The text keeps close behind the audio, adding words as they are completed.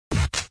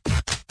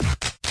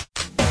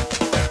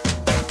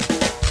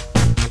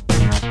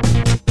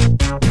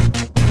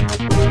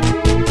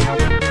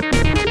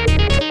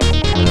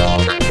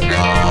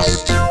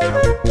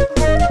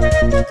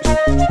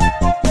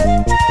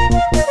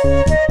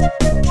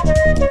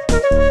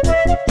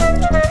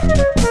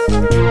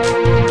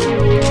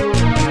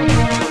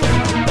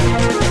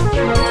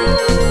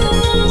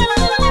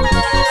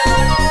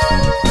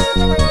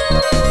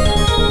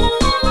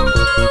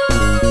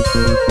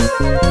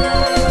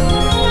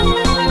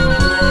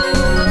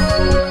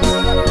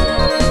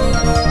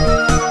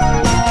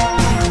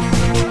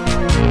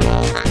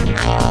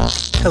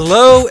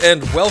Hello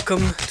and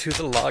welcome to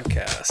the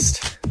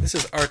Logcast. This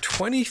is our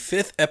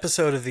 25th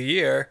episode of the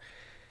year,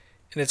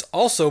 and it's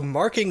also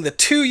marking the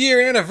 2-year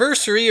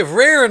anniversary of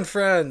Rare and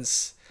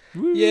Friends.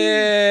 Woo.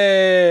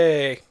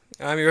 Yay!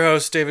 I'm your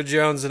host, David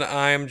Jones, and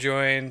I am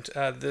joined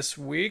this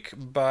week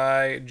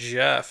by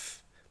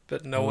Jeff,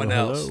 but no one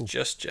else,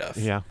 just Jeff.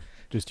 Yeah,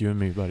 just you and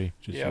me, buddy.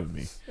 Just you and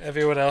me.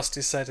 Everyone else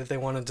decided they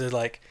wanted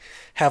to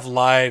have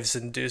lives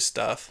and do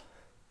stuff.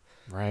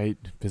 Right,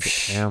 visit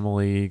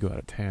family, go out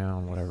of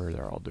town, whatever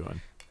they're all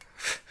doing.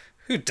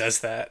 Who does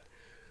that?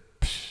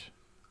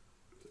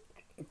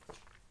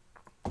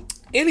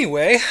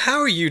 Anyway, how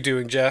are you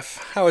doing,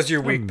 Jeff? How has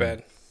your week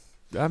been?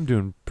 I'm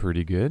doing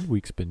pretty good.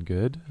 Week's been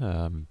good.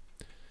 Don't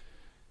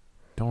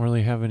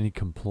really have any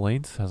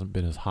complaints. Hasn't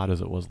been as hot as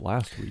it was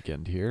last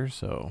weekend here,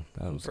 so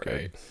that was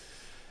good.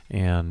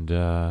 And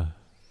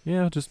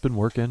just been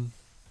working,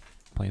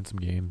 playing some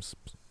games.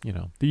 You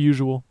know, the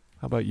usual.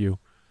 How about you?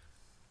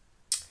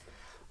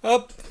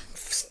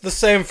 The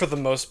same for the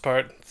most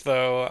part,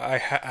 though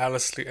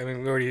honestly,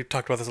 we already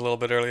talked about this a little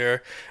bit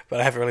earlier, but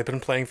I haven't really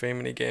been playing very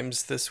many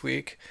games this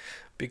week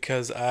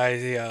because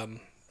I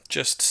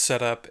just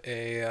set up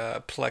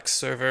a Plex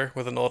server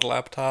with an old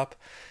laptop,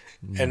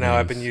 and now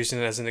I've been using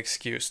it as an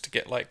excuse to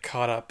get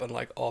caught up on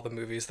all the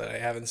movies that I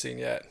haven't seen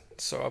yet.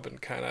 So I've been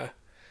kind of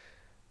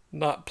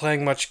not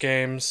playing much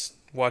games,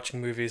 watching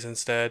movies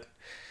instead,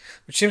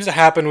 which seems to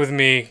happen with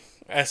me.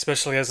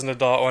 Especially as an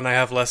adult, when I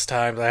have less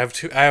time, I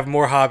have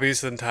more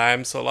hobbies than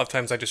time, so a lot of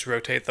times I just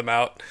rotate them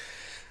out.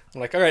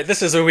 I'm like, all right,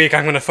 this is a week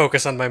I'm going to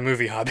focus on my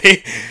movie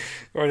hobby,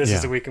 or this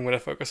is a week I'm going to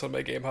focus on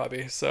my game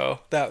hobby. So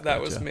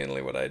that was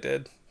mainly what I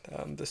did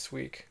this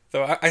week.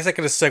 Though I think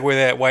I'm going to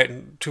segue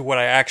that to what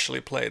I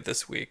actually played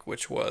this week,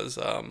 which was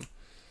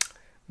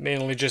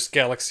mainly just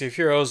Galaxy of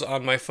Heroes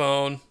on my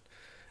phone,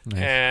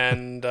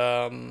 and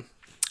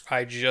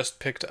I just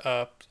picked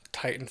up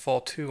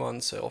Titanfall 2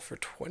 on sale for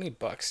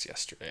 $20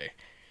 yesterday.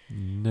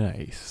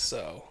 Nice.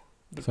 So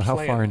how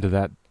far into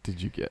that did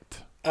you get?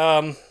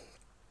 I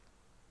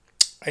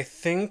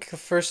think the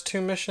first 2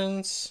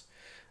 missions.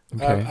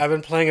 Okay. I've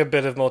been playing a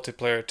bit of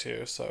multiplayer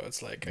too, so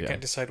it's I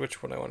can't decide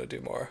which one I want to do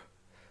more.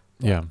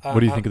 Yeah. What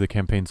do you think of the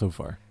campaign so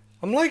far?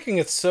 I'm liking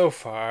it so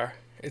far.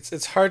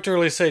 It's hard to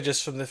really say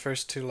just from the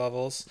first 2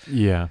 levels.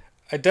 Yeah.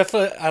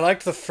 I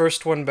liked the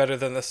first one better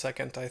than the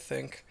second, I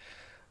think.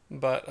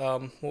 But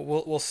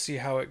we'll see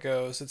how it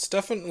goes. It's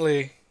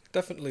definitely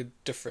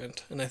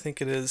different, and I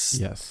think it is.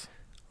 Yes.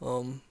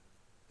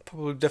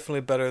 Probably definitely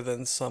better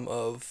than some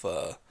of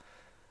the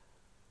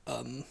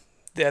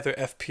other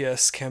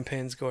FPS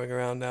campaigns going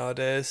around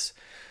nowadays.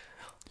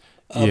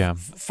 Yeah.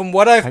 From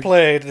what I've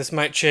played, this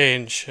might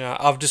change.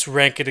 I'll just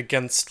rank it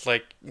against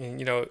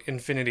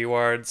Infinity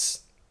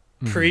Ward's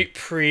pre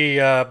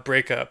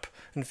breakup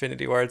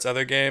Infinity Ward's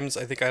other games.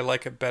 I think I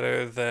like it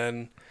better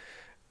than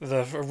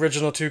the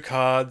original 2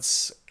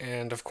 CODs,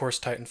 and of course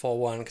Titanfall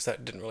 1, because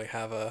that didn't really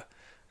have a...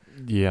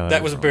 Yeah,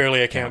 that was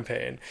barely a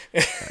campaign.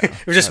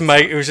 It was just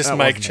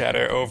mic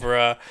chatter over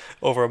a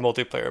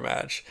multiplayer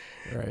match.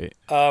 Right.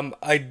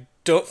 I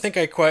don't think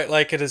I quite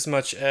like it as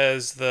much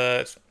as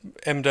the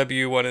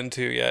MW 1 and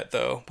 2 yet,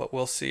 though, but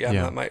we'll see.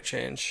 That might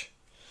change.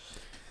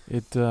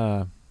 It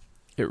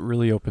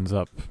really opens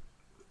up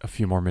a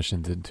few more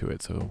missions into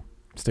it, so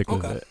stick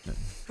with it.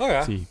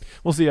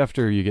 We'll see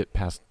after you get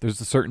past...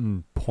 There's a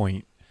certain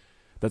point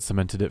that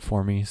cemented it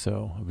for me,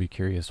 so I'll be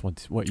curious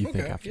what you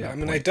think after that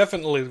point. I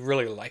definitely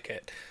really like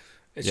it.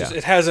 It's just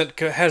it hasn't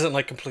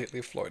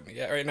completely floored me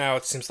yet. Right now,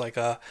 it seems like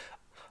a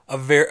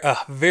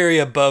very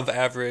above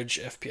average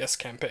FPS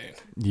campaign.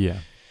 Yeah.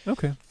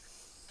 Okay.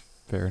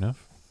 Fair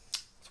enough.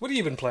 So what have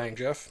you been playing,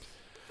 Jeff?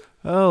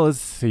 Oh,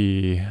 let's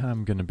see.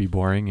 I'm gonna be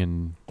boring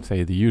and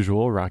say the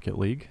usual Rocket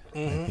League.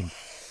 I think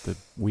the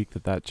week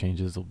that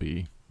changes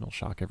it'll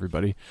shock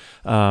everybody.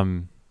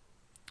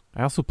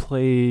 I also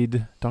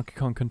played Donkey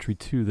Kong Country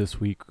 2 this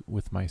week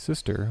with my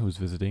sister who's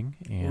visiting,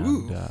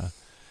 and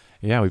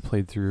we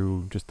played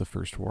through just the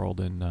first world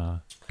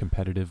in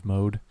competitive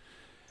mode,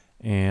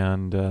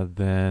 and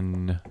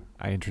then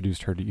I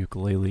introduced her to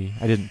ukulele.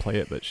 I didn't play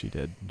it, but she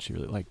did, and she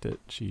really liked it.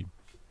 She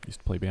used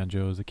to play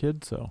banjo as a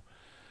kid, so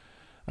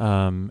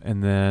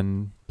and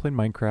then played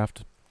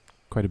Minecraft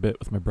quite a bit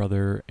with my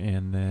brother,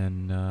 and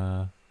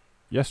then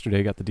yesterday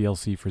I got the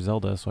DLC for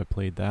Zelda, so I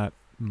played that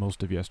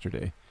most of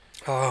yesterday.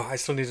 Oh, I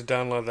still need to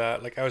download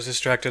that. I was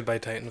distracted by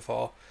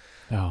Titanfall.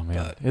 Oh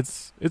man,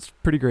 it's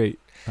pretty great.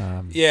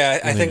 I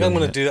think I'm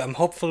gonna do that.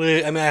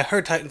 I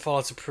heard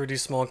Titanfall is a pretty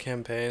small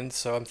campaign,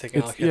 so I'm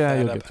thinking I'll hit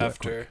that up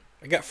after.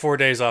 I got 4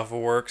 days off of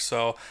work,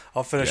 so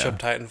I'll finish up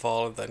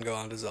Titanfall and then go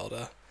on to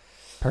Zelda.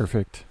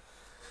 Perfect.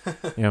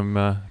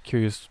 I'm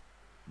curious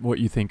what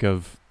you think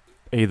of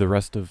A, the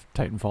rest of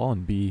Titanfall,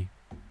 and B,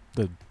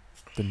 the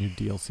new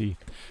DLC.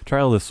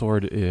 Trial of the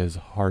Sword is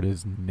hard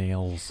as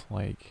nails.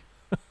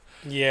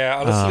 Yeah,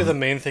 honestly, the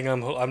main thing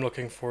I'm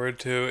looking forward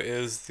to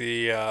is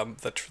the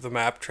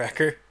map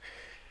tracker.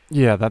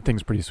 Yeah, that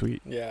thing's pretty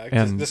sweet. Yeah,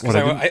 just because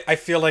I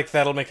feel like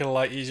that'll make it a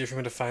lot easier for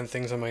me to find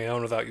things on my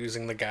own without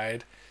using the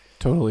guide.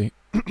 Totally.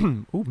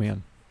 Oh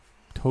man,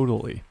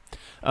 totally.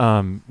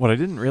 What I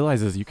didn't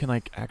realize is you can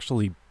like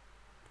actually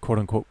quote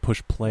unquote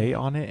push play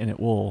on it, and it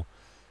will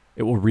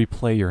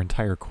replay your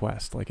entire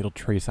quest. Like it'll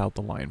trace out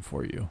the line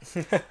for you.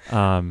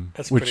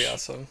 That's Which, pretty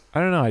awesome. I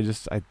don't know.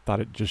 I thought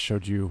it just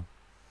showed you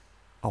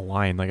a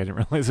line. Like I didn't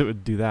realize it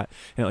would do that.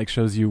 And it like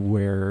shows you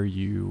where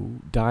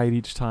you died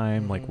each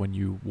time, like when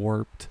you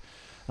warped.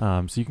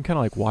 So you can kind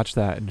of like watch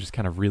that and just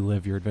kind of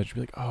relive your adventure.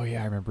 Be like, oh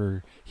yeah, I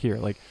remember here.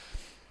 Like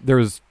there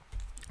was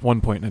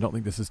one point, and I don't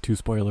think this is too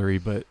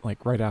spoilery, but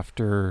like right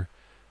after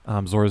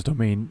Zora's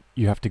Domain,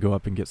 you have to go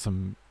up and get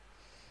some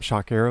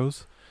shock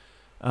arrows.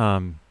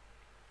 And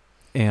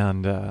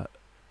I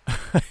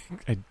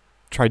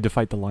tried to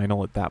fight the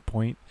Lionel at that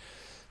point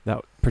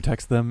that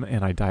protects them,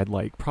 and I died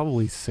like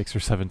probably 6 or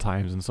 7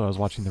 times, and so I was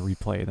watching the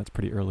replay, and that's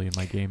pretty early in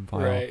my game file.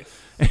 Right.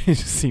 And you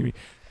just see me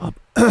up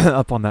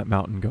up on that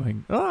mountain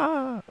going,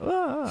 ah,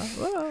 ah,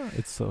 ah.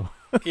 It's so...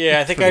 Yeah,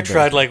 I think I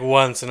tried like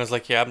once, and I was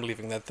like, yeah, I'm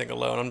leaving that thing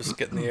alone. I'm just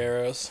getting the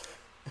arrows.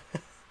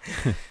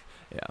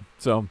 Yeah.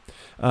 So,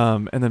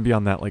 and then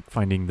beyond that, like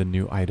finding the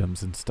new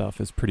items and stuff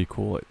is pretty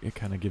cool. It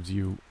kind of gives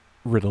you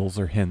riddles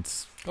or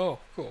hints Oh,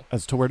 cool.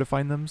 as to where to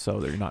find them, so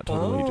they're not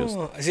totally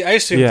just... See, I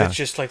assumed Yeah. it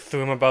just like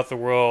threw them about the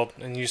world,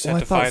 and you just had I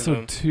to thought find so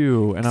them.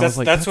 too, and I was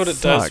like, That's that what it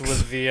sucks. does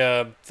with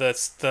the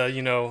that's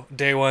the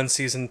day one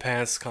season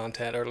pass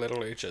content are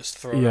literally just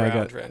thrown Yeah,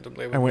 around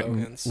randomly with I went no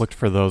and hints. looked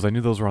for those. I knew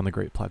those were on the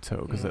Great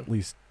Plateau because Mhm. at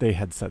least they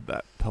had said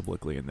that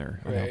publicly in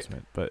their Right.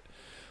 announcement. But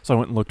so I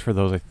went and looked for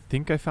those. I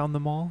think I found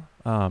them all.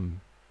 I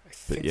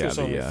think yeah, there's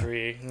the, only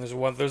 3. And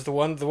there's the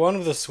one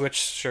with the Switch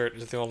shirt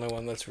is the only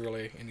one that's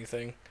really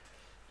anything.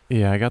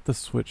 Yeah, I got the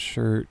Switch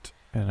shirt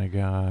and I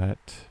got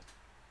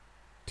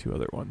 2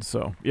 other ones.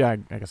 So yeah,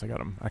 I guess I got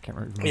them. I can't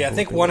remember. Yeah, I what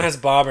think they one were. has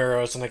bomb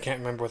arrows, and I can't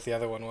remember what the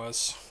other one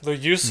was. They're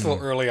useful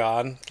Hmm. early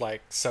on,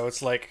 like so.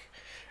 It's like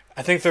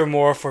I think they're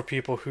more for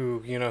people who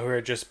who are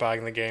just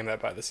buying the game that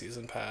buy the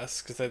season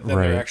pass, because then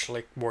Right. they're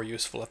actually more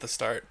useful at the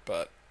start.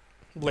 But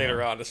later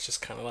Yeah. on, it's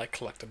just kind of like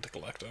collect them to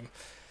collect them.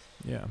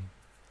 Yeah,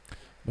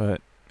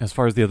 but as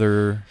far as the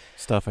other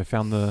stuff, I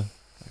found the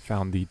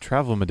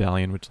travel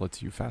medallion, which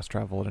lets you fast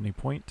travel at any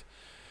point,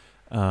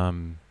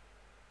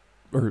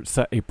 or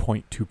set a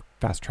point to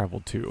fast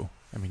travel to.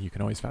 I mean, you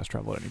can always fast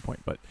travel at any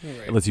point, but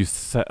Right. it lets you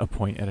set a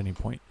point at any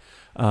point.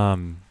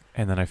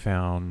 And then I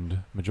found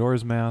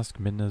Majora's Mask,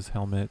 Midna's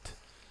helmet,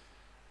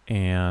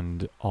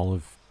 and all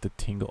of the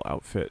Tingle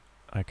outfit.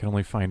 I could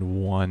only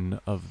find one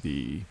of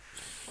the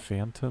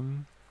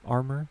Phantom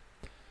armor,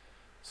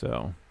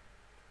 so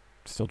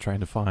still trying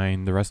to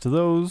find the rest of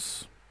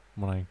those.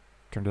 When I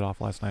turned it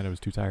off last night, I was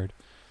too tired.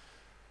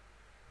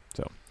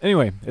 So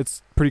anyway,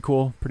 it's pretty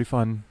cool, pretty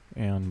fun,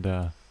 and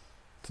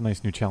it's a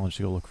nice new challenge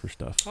to go look for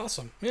stuff.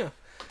 Awesome. Yeah.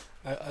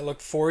 I look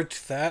forward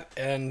to that,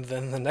 and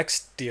then the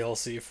next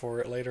DLC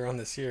for it later on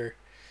this year.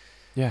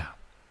 Yeah.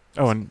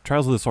 Oh, and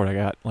Trials of the Sword, I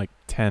got like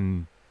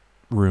 10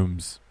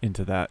 rooms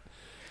into that.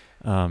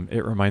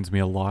 It reminds me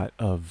a lot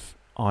of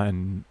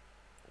on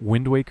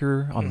Wind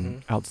Waker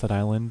on Outset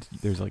Island.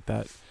 There's like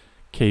that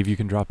cave you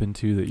can drop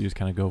into that you just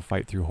kind of go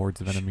fight through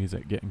hordes of enemies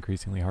that get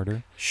increasingly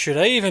harder. Should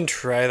I even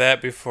try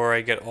that before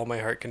I get all my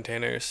heart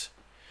containers?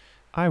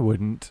 I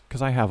wouldn't,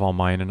 because I have all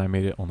mine and I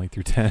made it only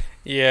through 10.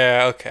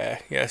 Yeah, okay.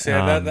 Yeah, see,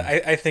 Um,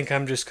 I think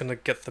I'm just going to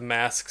get the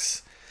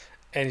masks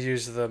and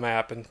use the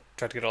map and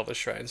try to get all the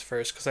shrines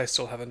first, because I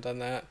still haven't done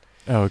that.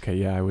 Oh, okay,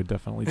 yeah, I would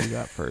definitely do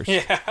that first.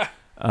 Yeah.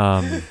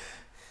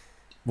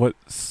 What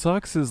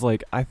sucks is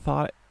like I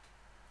thought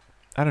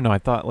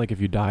like if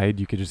you died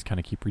you could just kind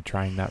of keep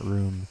retrying that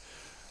room,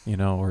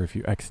 or if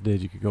you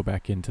exited you could go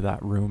back into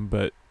that room,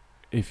 but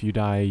if you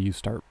die you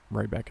start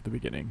right back at the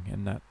beginning,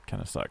 and that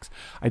kind of sucks.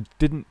 I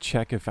didn't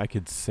check if I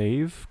could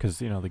save because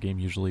the game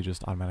usually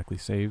just automatically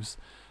saves.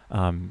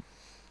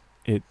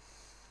 It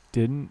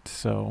didn't,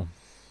 so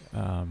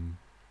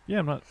yeah,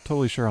 I'm not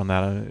totally sure on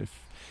that.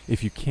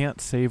 If you can't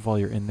save while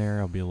you're in there,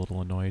 I'll be a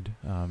little annoyed.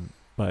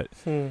 But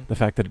the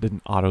fact that it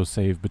didn't auto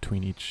save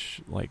between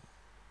each like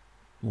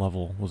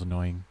level was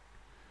annoying.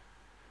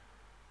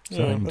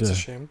 So Yeah, that's a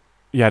shame.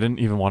 yeah, I didn't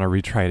even want to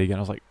retry it again. I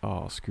was like,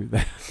 oh, screw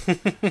that.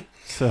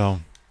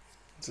 So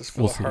It's just for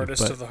we'll the see,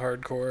 hardest but- of the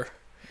hardcore.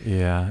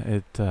 yeah,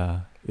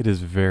 it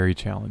is very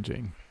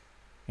challenging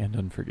and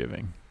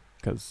unforgiving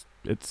because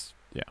it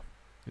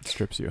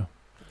strips you.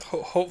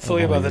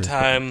 Hopefully all by the your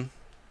time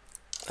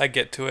I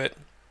get to it,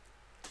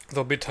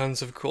 there'll be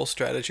tons of cool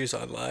strategies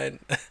online.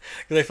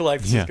 Because I feel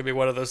like this is Yeah. going to be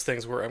one of those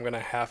things where I'm going to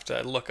have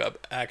to look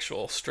up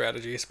actual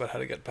strategies about how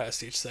to get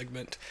past each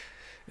segment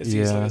as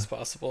easily Yeah. as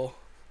possible.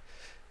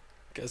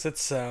 Because it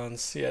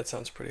sounds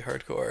pretty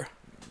hardcore.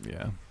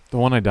 Yeah. The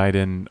one I died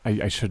in,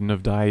 I shouldn't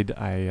have died.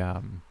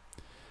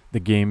 The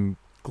game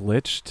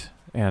glitched,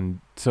 and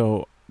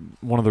so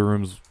one of the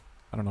rooms,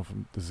 I don't know if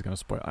this is going to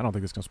spoil, I don't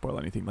think it's going to spoil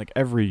anything. Like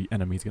every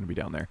enemy's going to be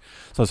down there.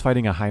 So I was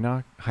fighting a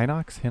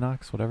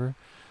Hinox, whatever.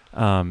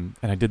 And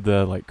I did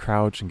the like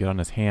crouch and get on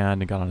his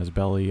hand and got on his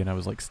belly, and I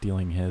was like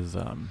stealing his,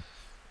 I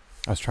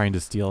was trying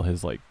to steal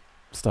his like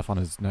stuff on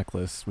his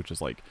necklace, which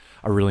is like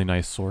a really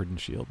nice sword and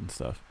shield and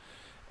stuff.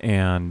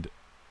 And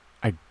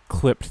I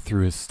clipped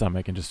through his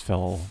stomach and just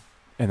fell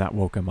and that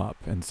woke him up,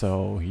 and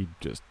so he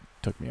just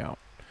took me out.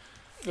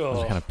 I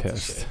was kind of that's a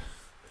pissed. shame.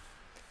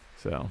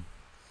 So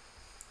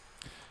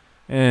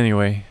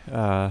anyway,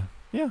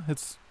 yeah,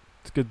 it's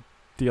good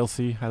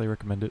DLC. Highly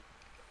recommend it.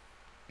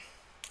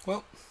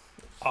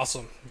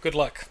 Awesome. Good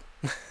luck.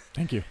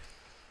 Thank you.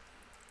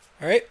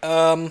 All right.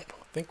 I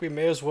think we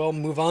may as well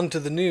move on to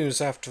the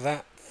news after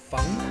that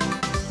fun.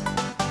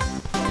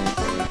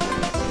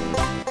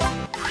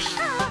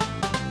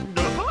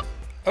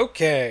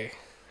 Okay.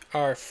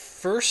 Our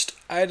first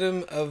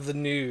item of the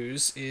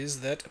news is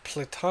that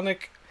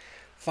Platonic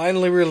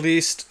finally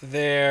released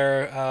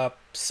their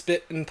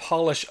Spit and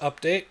Polish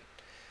update,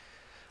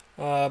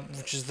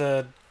 which is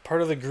the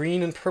part of the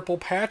green and purple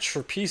patch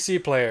for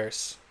PC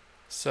players.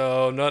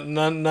 So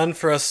none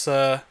for us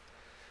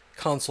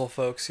console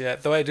folks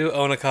yet. Though I do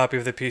own a copy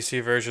of the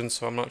PC version,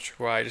 so I'm not sure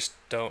why I just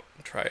don't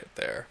try it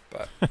there.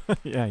 But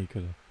Yeah, you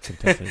could have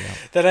tested it out.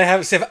 then I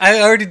have. See, I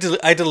already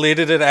I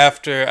deleted it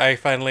after I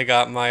finally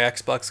got my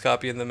Xbox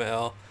copy in the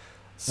mail.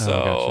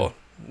 So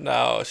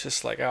now it's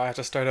just like I have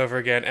to start over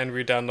again and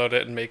re-download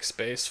it and make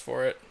space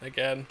for it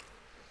again.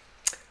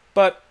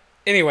 But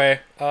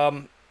anyway,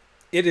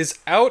 it is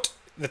out.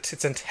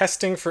 It's in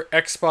testing for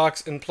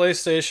Xbox and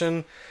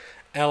PlayStation,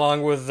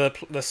 along with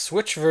the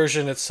Switch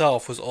version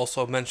itself was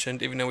also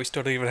mentioned, even though we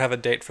still don't even have a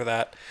date for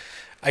that.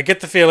 I get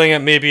the feeling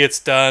that maybe it's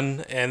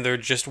done and they're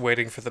just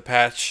waiting for the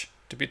patch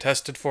to be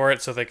tested for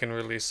it so they can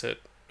release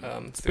it.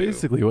 It's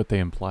basically what they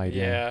implied.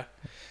 Yeah.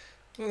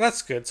 Well,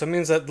 that's good. So it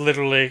means that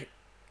literally,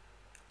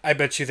 I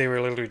bet you they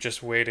were literally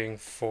just waiting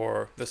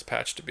for this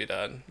patch to be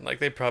done. Like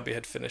they probably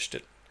had finished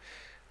it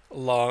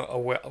well,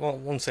 I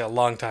won't say a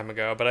long time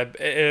ago, but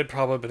it had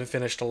probably been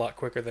finished a lot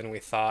quicker than we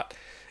thought.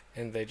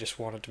 And they just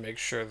wanted to make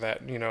sure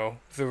that,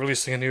 if they're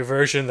releasing a new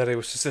version, that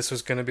this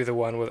was going to be the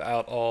one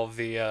without all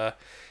the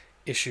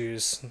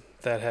issues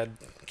that had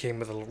came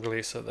with the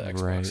release of the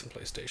Xbox and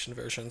PlayStation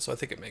version. So I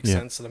think it makes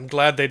sense, and I'm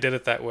glad they did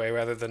it that way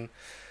rather than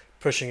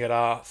pushing it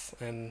off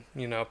and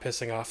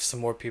pissing off some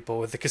more people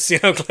with the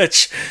casino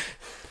glitch.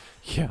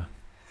 Yeah.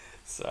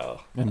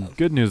 So. And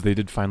good news, they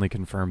did finally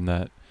confirm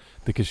that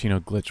the casino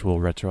glitch will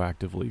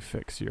retroactively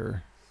fix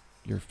your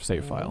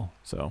save file.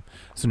 So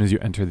as soon as you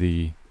enter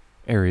the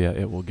area,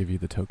 it will give you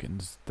the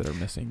tokens that are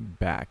missing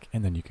back,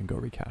 and then you can go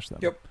recache them.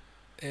 Yep.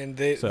 And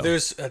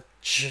there's a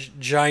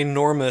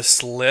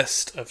ginormous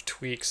list of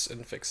tweaks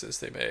and fixes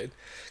they made.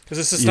 Because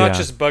this is not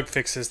just bug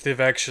fixes. They've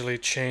actually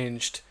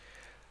changed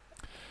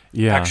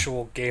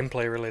actual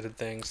gameplay-related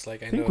things.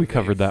 Like I think we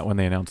covered that when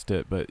they announced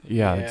it, but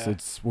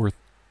it's worth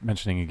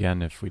mentioning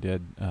again if we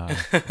did.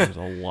 There's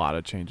a lot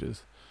of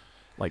changes,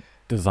 like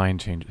design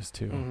changes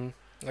too. Mm-hmm.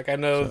 Like I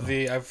know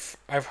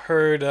I've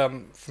heard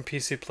from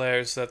PC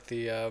players that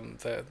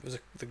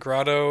the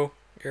grotto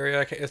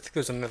area. I think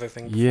there's another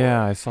thing. Before.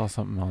 Yeah, I saw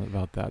something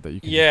about that you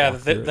can. Yeah,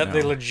 that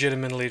they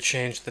legitimately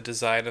changed the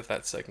design of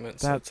that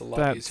segment, so it's a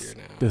lot easier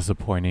now.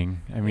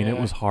 Disappointing. I mean, it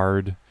was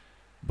hard,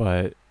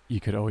 but you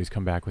could always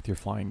come back with your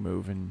flying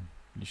move, and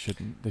they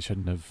shouldn't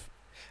have.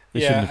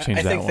 Shouldn't have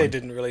changed that. I think they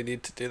didn't really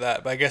need to do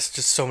that, but I guess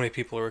just so many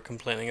people were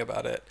complaining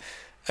about it.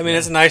 I mean,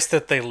 it's nice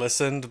that they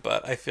listened,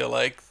 but I feel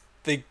like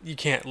you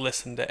can't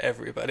listen to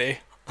everybody.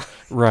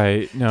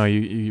 Right. No,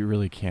 you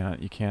really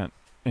can't. You can't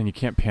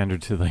pander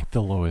to like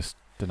the lowest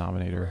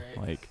denominator.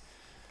 Right. Like,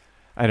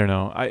 I don't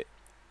know.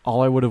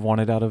 All I would have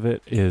wanted out of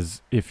it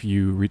is if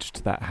you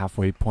reached that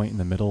halfway point in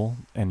the middle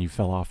and you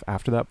fell off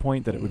after that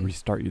point, that it would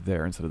restart you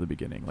there instead of the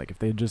beginning. Like if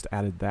they had just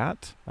added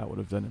that would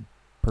have been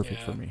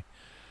perfect for me.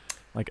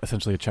 Like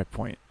essentially a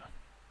checkpoint.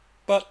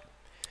 But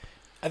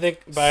I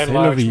think by and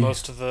large,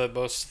 most of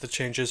the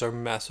changes are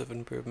massive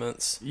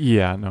improvements.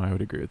 Yeah, no, I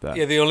would agree with that.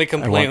 Yeah, the only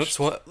complaints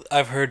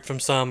I've heard from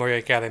some are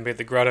they made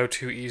the grotto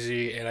too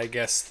easy, and I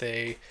guess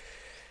they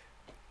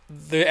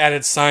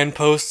added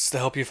signposts to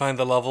help you find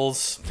the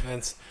levels.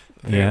 And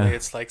apparently,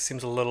 it's like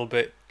seems a little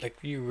bit like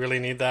you really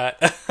need that.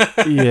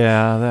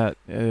 Yeah, that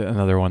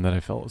another one that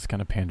I felt was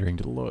kind of pandering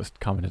to the lowest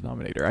common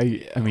denominator.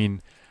 I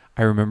mean,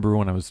 I remember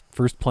when I was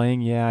first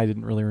playing. Yeah, I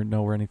didn't really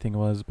know where anything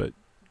was, but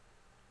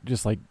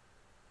just like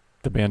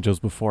the banjos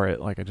before it,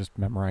 like I just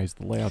memorized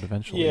the layout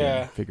eventually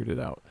and figured it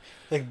out.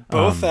 Like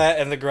both that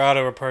and the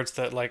grotto are parts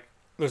that like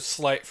there's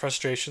slight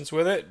frustrations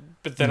with it,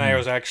 but then I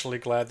was actually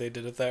glad they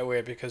did it that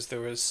way because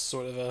there was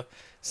sort of a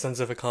sense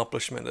of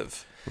accomplishment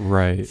of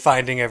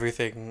finding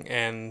everything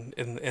and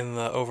in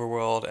the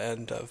overworld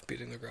and of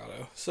beating the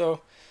grotto.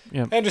 So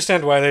I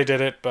understand why they did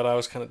it, but I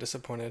was kind of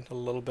disappointed a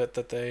little bit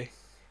that they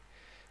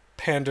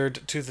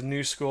pandered to the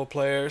new school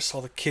players,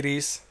 all the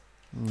kiddies.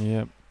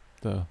 Yep.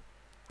 The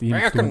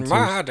back in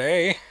my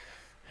day.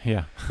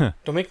 Yeah.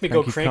 Don't make me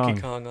go Cranky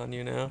Kong on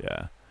you now.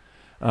 Yeah.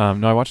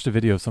 No, I watched a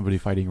video of somebody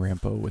fighting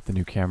Rampo with the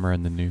new camera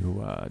and the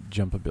new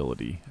jump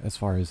ability. As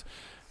far as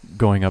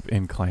going up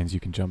inclines, you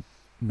can jump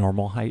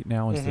normal height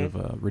now instead of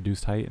a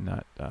reduced height. And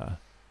that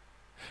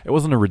it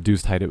wasn't a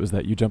reduced height. It was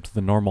that you jumped to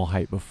the normal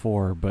height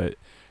before, but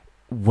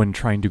when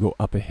trying to go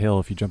up a hill,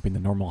 if you're jumping the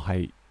normal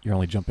height, you're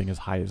only jumping as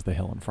high as the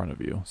hill in front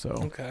of you.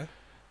 So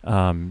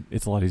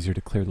it's a lot easier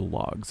to clear the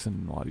logs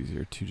and a lot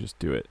easier to just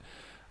do it.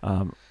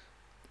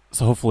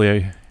 So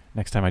hopefully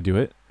next time I do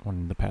it,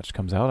 when the patch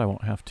comes out, I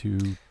won't have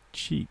to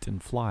cheat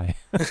and fly.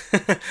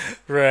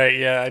 Right,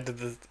 yeah, I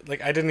did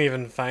I didn't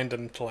even find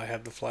him until I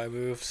had the fly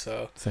move,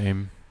 so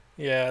Same.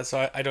 yeah,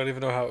 so I don't even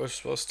know how it was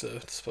supposed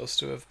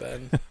to have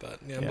been, but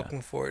yeah, I'm Yeah.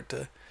 looking forward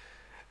to.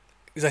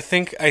 Because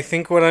I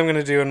think what I'm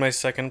gonna do in my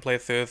second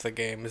playthrough of the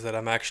game is that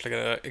I'm actually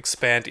gonna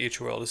expand each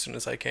world as soon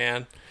as I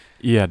can,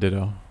 Yeah,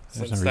 ditto.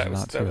 There's no since reason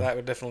not to. that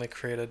would definitely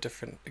create a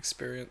different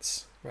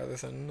experience rather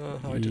than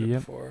how I did it Yep.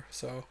 before.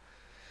 So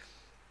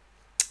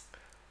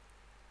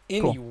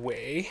Cool.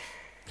 anyway,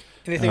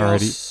 anything Alrighty.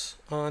 else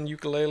on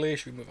ukulele?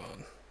 Should we move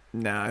on?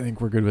 Nah, I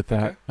think we're good with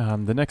that.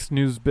 Okay. The next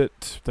news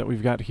bit that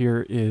we've got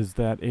here is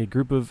that a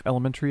group of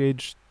elementary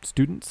age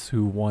students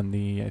who won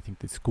the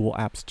School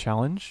Apps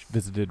Challenge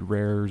visited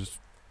Rare's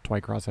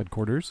Twycross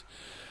headquarters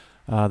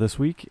this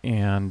week,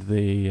 and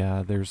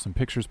there's some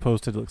pictures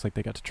posted. It looks like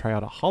they got to try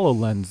out a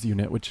HoloLens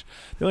unit, which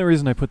the only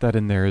reason I put that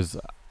in there is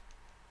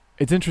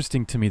it's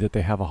interesting to me that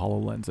they have a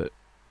HoloLens at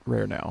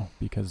Rare now,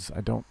 because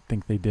I don't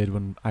think they did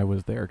when I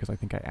was there, because I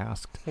think I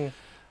asked.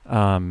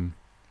 And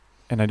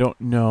I don't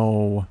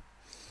know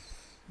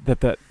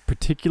that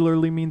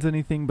particularly means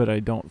anything, but I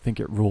don't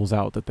think it rules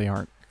out that they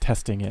aren't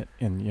testing it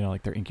in,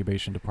 like their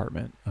incubation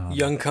department.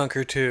 Young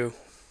Conquer 2.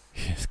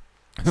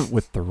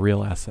 With the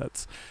real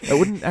assets. That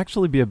wouldn't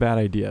actually be a bad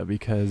idea,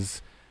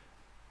 because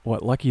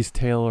Lucky's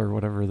Tale or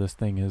whatever this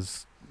thing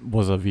is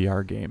was a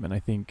VR game, and I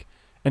think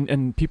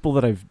and people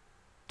that I've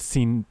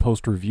seen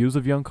post reviews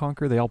of Young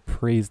Conquer, they all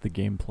praise the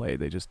gameplay.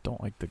 They just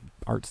don't like the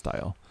art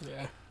style.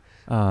 Yeah.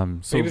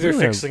 So Maybe they're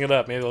really fixing it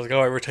up. Maybe they'll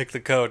go, take the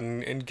code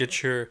and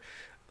get your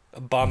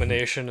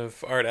abomination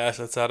of art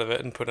assets out of it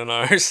and put in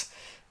ours.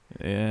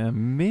 Yeah,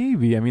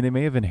 maybe. I mean, they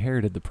may have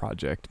inherited the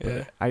project,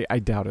 but Yeah. I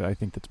doubt it. I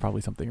think that's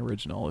probably something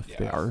original if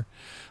they Yeah. are.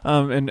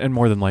 And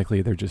more than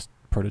likely, they're just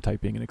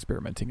prototyping and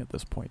experimenting at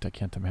this point. I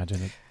can't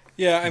imagine it.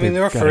 Yeah, I mean, They've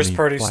they're a got any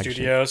first-party flagship.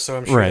 studio, so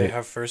I'm sure they Right.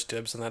 have first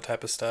dibs and that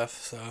type of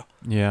stuff. So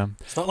Yeah.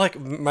 it's not like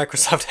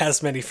Microsoft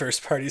has many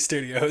first-party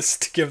studios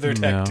to give their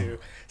tech No. to.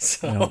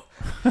 So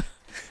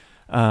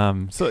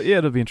No. So yeah,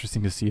 it'll be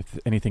interesting to see if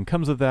anything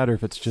comes of that, or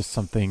if it's just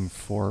something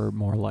for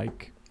more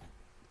like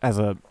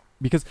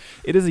because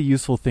it is a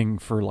useful thing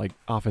for like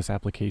Office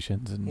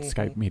applications and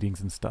Skype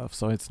meetings and stuff.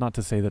 So it's not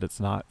to say that it's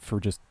not for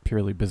just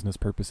purely business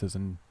purposes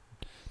and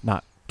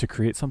not to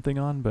create something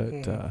on,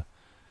 but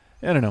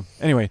I don't know.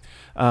 Anyway,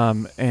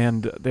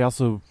 and they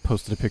also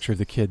posted a picture of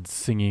the kids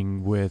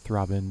singing with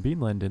Robin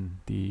Beanland in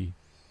the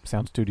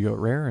sound studio at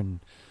Rare,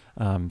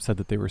 and said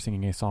that they were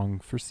singing a song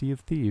for Sea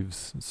of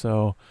Thieves.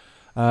 So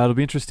it'll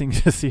be interesting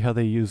to see how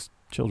they use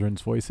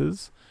children's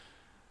voices.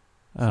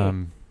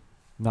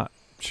 Not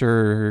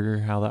sure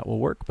how that will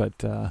work,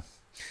 but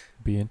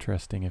be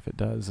interesting if it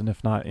does. And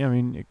if not, I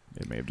mean,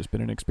 it may have just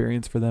been an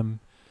experience for them.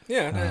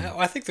 yeah,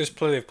 I think there's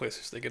plenty of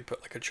places they could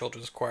put like a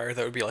children's choir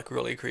that would be like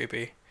really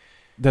creepy.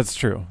 That's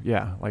true.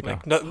 Yeah, like a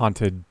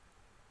haunted.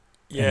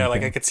 Yeah, like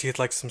I anything. could see it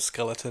like some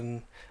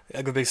skeleton,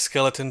 like a big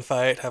skeleton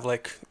fight, have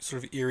like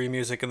sort of eerie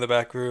music in the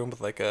back room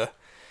with like a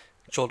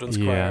children's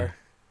choir.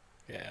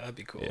 Yeah, that'd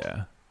be cool.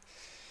 Yeah.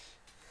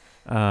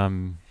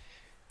 And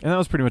that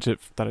was pretty much it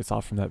that I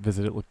saw from that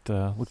visit. It looked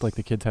like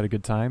the kids had a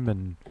good time,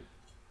 and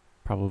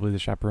probably the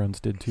chaperones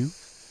did too.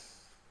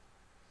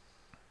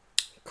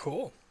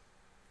 Cool.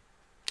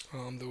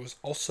 There was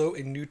also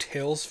a new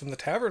Tales from the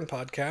Tavern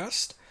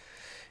podcast.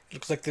 It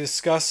looks like they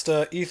discussed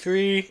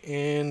E3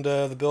 and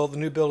the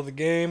new build of the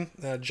game.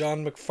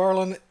 John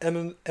McFarlane,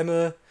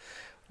 Emma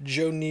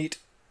Joe Neat,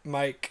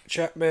 Mike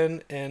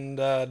Chapman, and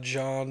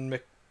John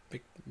I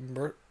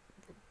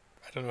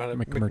don't know how to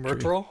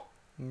McMurtry.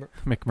 McMurtry.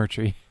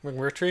 McMurtry.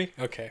 McMurtry?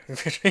 Okay.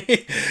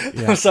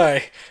 Yeah.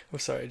 I'm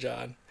sorry,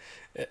 John.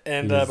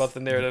 And He's- about the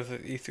narrative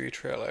of the E3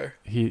 trailer.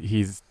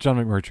 He's John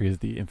McMurtry is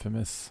the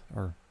infamous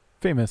or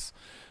famous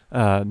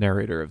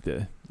narrator of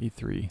the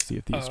E3 Sea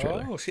of Thieves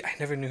trailer. Oh, see, I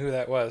never knew who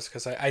that was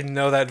because I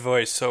know that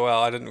voice so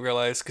well. I didn't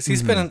realize because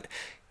he's Mhm. been in,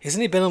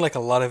 hasn't he been in like a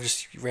lot of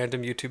just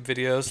random YouTube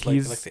videos?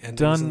 He's like the endings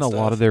done and a lot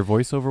stuff? of their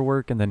voiceover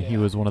work, and then he Yeah.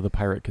 was one of the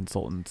pirate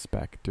consultants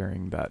back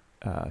during that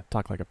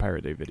Talk Like a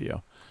Pirate Day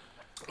video.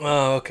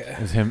 Oh, okay. It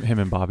was him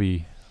and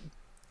Bobby.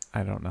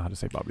 I don't know how to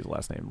say Bobby's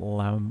last name.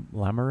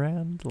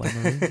 Lamarand?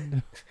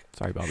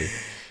 Sorry, Bobby.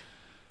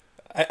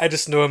 I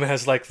just know him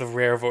as like the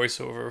rare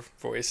voiceover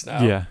voice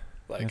now. Yeah.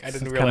 Like I It's-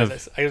 didn't it's realize kind of-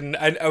 this. I didn't.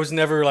 I was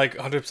never like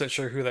 100%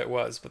 sure who that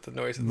was, but the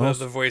Most-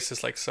 the voice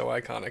is like so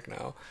iconic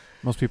now.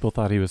 Most people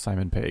thought he was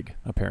Simon Pegg,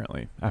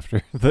 apparently,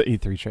 after the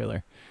E3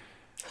 trailer.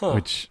 Huh.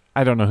 Which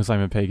I don't know who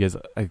Simon Pegg is.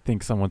 I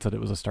think someone said it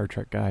was a Star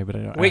Trek guy, but I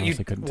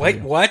honestly couldn't tell wait,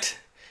 you. what?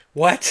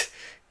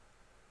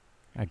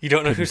 I You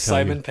don't know who couldn't tell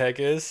you. Simon Pegg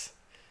is?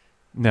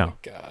 No, Oh,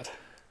 God.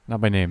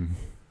 not by name.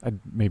 I'd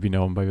maybe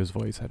know him by his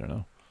voice. I don't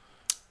know.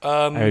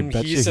 I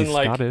bet you He's in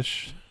like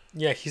Scottish.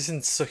 Yeah, he's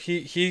in. So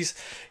he's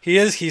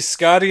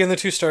Scotty in the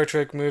two Star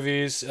Trek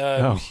movies.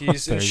 Oh,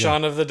 He's in there you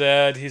Shaun of the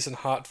Dead. He's in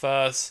Hot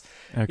Fuzz.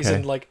 go. He's in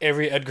Okay, like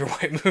every Edgar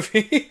White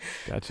movie.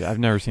 gotcha. I've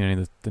never seen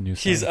any of the new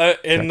He's Star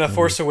in Trek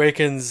Force movies.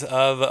 Awakens.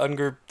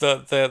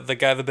 The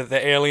guy,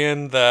 the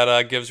alien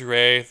that gives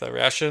Rey the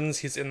rations.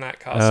 He's in that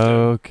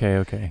costume.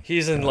 Okay.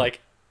 He's in Got it.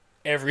 like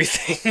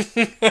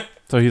everything.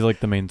 So he's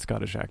like the main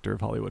Scottish actor of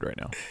Hollywood right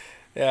now.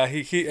 Yeah,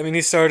 he. I mean,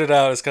 he started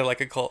out as kind of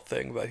like a cult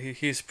thing, but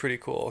he's pretty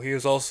cool. He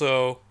was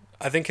also.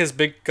 I think his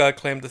big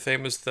claim to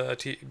fame was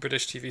the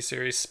British TV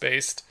series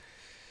Spaced.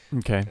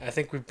 Okay, I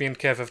think me and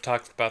Kev have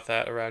talked about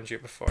that around you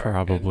before.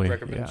 probably. And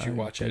recommend Yeah, you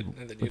watch it.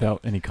 And then you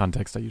without any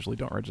context, I usually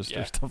don't register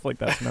Yeah. stuff like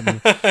that. No, no,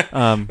 but I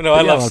yeah, love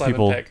a lot Simon of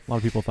people. Pegg. A lot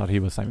of people thought he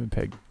was Simon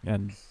Pegg,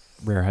 and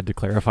Rare had to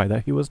clarify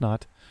that he was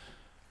not.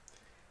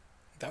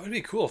 That would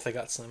be cool if they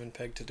got Simon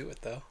Pegg to do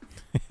it, though.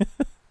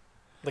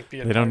 Like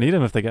be They don't need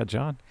him if they got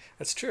John.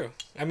 That's true.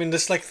 I mean,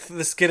 just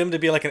get him to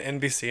be like an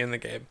NBC in the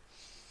game.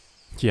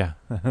 Yeah,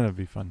 that'd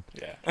be fun.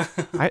 Yeah.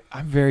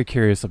 I'm very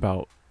curious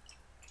about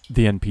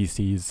the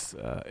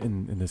NPCs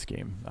in this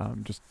game.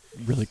 Just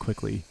really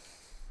quickly,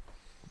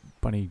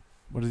 bunny.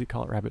 What does he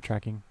call it? Rabbit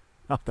tracking.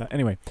 Not that.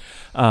 Anyway,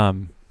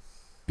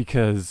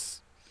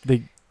 because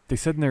they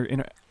said in their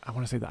I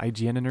want to say the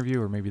IGN interview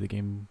or maybe the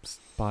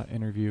GameSpot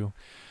interview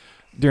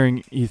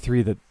during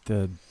E3 that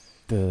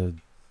the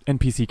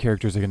NPC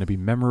characters are going to be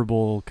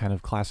memorable, kind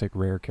of classic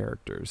Rare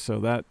characters. So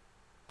that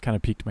kind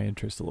of piqued my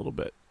interest a little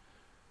bit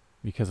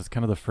because it's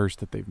kind of the first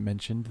that they've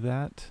mentioned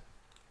that.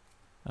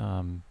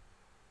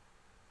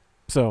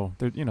 So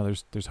there,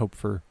 there's hope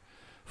for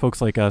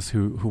folks like us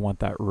who want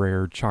that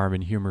Rare charm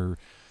and humor,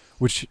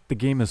 which the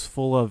game is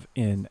full of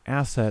in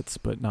assets,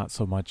 but not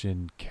so much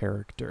in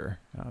character,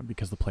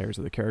 because the players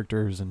are the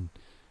characters, and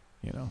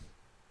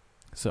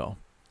So,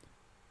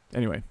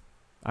 anyway,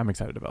 I'm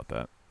excited about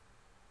that.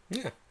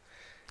 Yeah.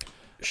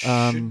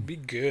 Um, Should be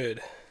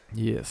good.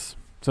 Yes.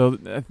 So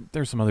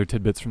there's some other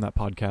tidbits from that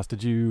podcast.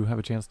 Did you have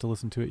a chance to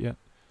listen to it yet?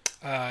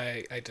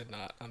 I did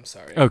not. I'm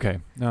sorry. Okay.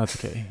 No,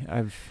 it's okay.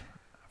 I've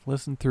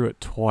listened through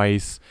it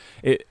twice.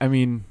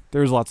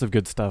 There's lots of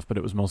good stuff, but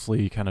it was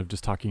mostly kind of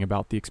just talking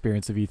about the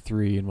experience of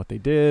E3 and what they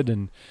did,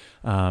 and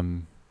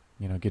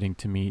getting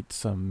to meet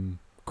some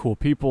cool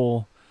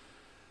people.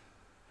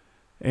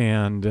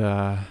 And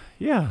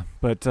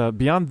but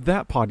beyond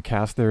that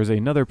podcast, there's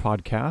another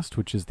podcast,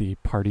 which is the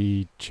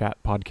Party Chat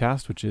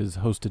podcast, which is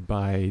hosted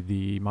by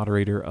the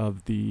moderator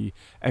of the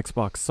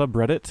Xbox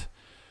subreddit.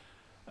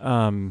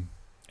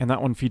 And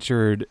that one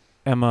featured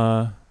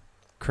Emma,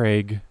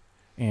 Craig,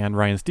 and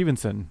Ryan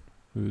Stevenson,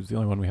 who's the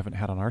only one we haven't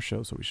had on our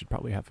show, so we should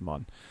probably have him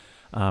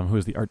on, who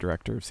is the art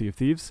director of Sea of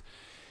Thieves.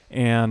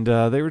 And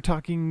they were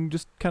talking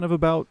just kind of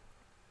about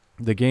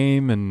the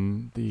game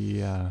and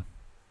the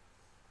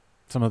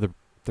some of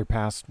their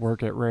past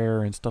work at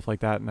Rare and stuff like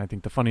that. And I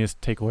think the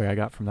funniest takeaway I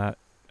got from that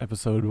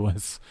episode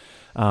was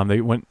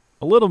they went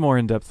a little more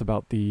in depth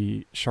about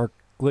the shark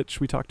glitch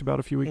we talked about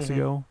a few weeks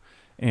ago,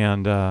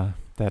 and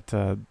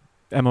that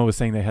Emma was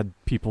saying they had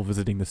people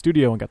visiting the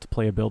studio and got to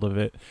play a build of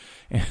it,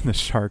 and the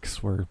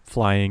sharks were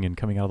flying and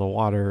coming out of the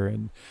water,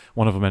 and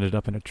one of them ended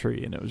up in a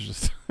tree, and it was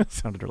just it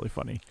sounded really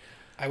funny.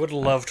 I would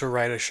love to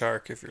ride a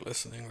shark if you're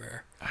listening,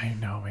 Rare. I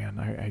know, man.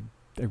 I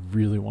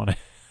really want to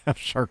have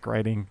shark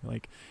riding.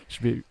 Like,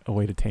 should be a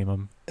way to tame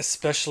them.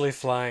 Especially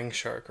flying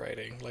shark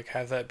riding. Like,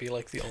 have that be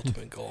like the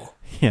ultimate goal.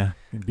 Yeah.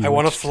 I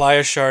want to fly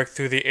a shark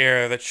through the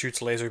air that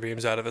shoots laser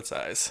beams out of its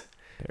eyes.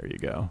 There you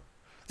go.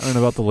 I don't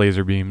know about the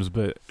laser beams,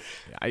 but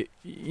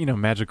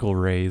magical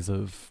rays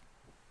of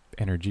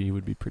energy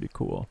would be pretty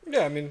cool.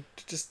 Yeah, I mean,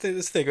 just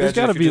think. There's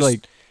got to be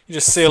you're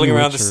just sailing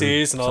around the switch or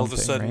seas, and all of a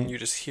something, sudden right? you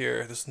just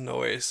hear this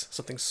noise,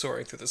 something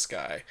soaring through the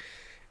sky,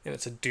 and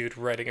it's a dude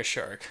riding a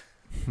shark.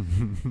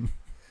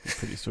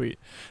 Pretty sweet.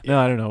 No,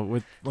 I don't know.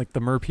 With like the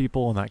mer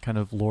people and that kind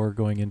of lore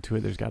going into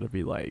it, there's got to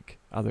be like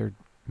other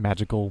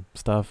magical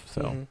stuff.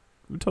 So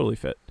it would totally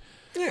fit.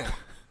 Yeah,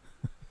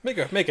 make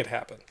it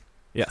happen.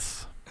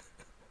 Yes.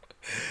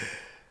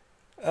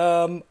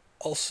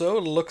 Also,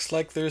 it looks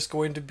like there's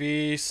going to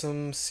be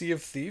some Sea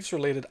of Thieves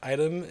related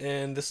item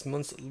in this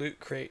month's Loot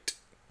Crate.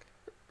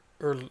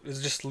 Or is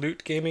it just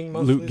Loot Gaming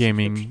monthly? Loot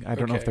Gaming. I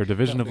don't know if they're a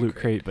division of Loot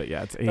Crate, but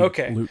yeah, it's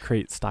a Loot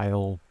Crate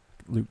style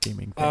loot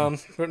gaming thing. I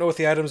don't know what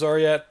the items are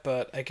yet,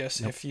 but I guess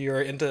if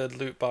you're into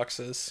loot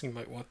boxes, you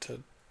might want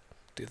to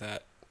do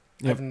that.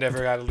 Yep. I've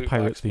never had a loot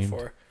Pirate box themed.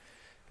 before.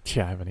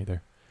 Yeah, I haven't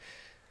either.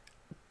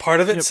 Part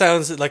of it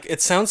sounds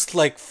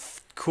like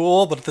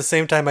cool, but at the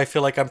same time, I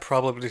feel like I'm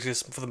probably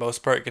just, for the most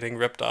part, getting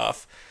ripped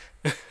off.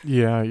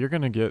 Yeah, you're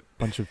going to get a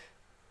bunch of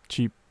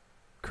cheap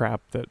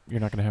crap that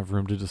you're not going to have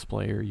room to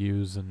display or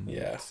use. And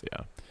yeah.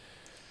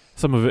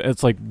 Some of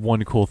it's like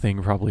one cool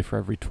thing probably for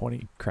every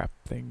 20 crap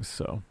things.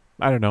 So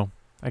I don't know.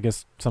 I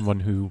guess someone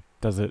who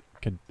does it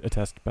can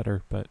attest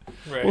better, but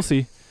we'll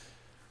see.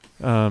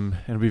 And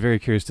I'll be very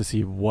curious to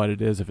see what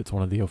it is, if it's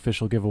one of the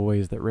official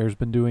giveaways that Rare's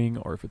been doing,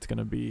 or if it's going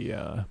to be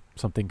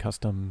something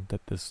custom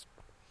that this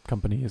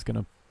company is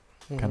going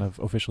to kind of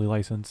officially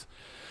license.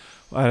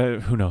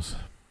 Who knows?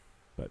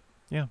 But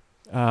yeah,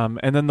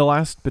 And then the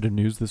last bit of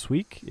news this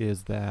week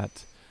is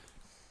that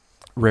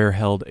Rare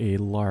held a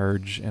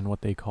large and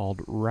what they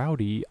called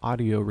rowdy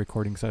audio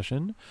recording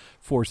session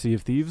for Sea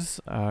of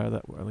Thieves.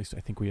 Or at least I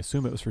think we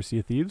assume it was for Sea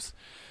of Thieves.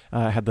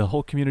 Had the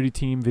whole community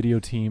team, video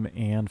team,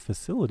 and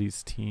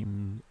facilities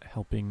team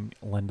helping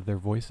lend their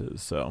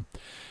voices. So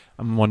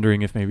I'm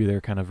wondering if maybe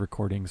they're kind of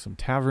recording some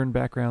tavern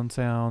background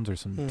sounds or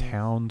some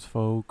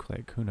townsfolk.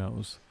 Like, who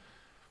knows?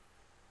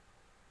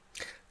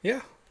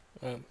 Yeah.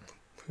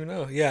 Who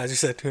knows? Yeah, as you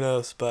said, who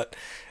knows? But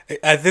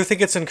I do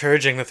think it's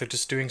encouraging that they're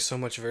just doing so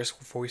much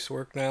voice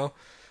work now.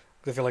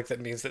 I feel like that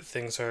means that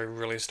things are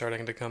really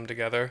starting to come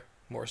together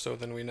more so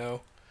than we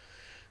know.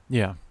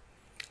 Yeah.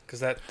 Because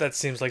that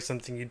seems like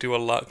something you do a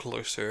lot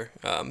closer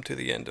to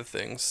the end of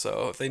things.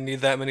 So if they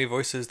need that many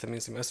voices, that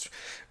means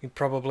you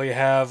probably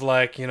have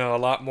like, a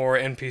lot more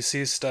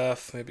NPC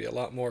stuff, maybe a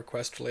lot more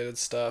quest related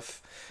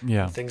stuff.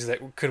 Yeah. Things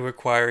that could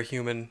require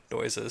human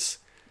noises.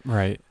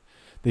 Right.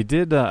 They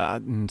did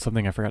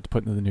something I forgot to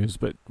put into the news,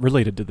 but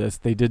related to this,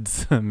 they did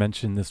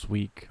mention this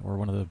week,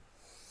 or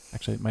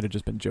actually it might have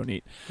just been Joe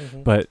Neat,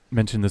 but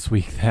mentioned this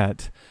week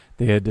that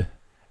they had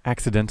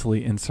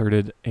accidentally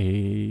inserted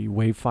a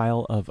WAV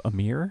file of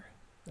Amir,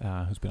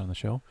 who's been on the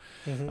show,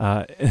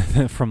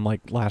 from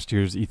like last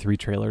year's E3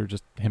 trailer,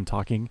 just him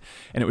talking,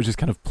 and it was just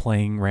kind of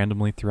playing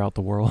randomly throughout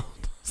the world.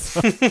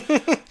 So,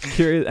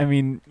 curious. I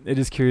mean, it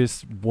is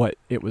curious what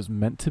it was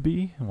meant to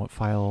be and what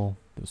file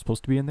it was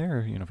supposed to be in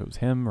there. If it was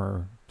him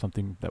or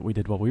something that we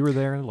did while we were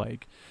there.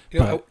 Like,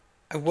 I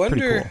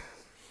wonder. Cool. I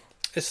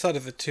just thought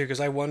of it too because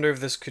I wonder if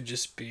this could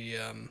just be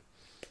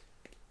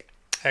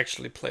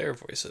actually player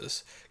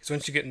voices. Because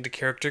once you get into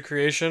character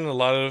creation, a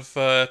lot of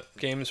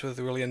games with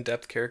really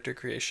in-depth character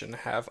creation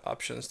have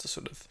options to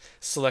sort of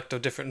select a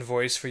different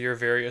voice for your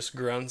various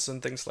grunts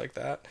and things like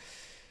that.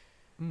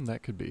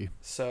 That could be.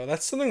 So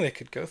that's something they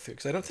could go through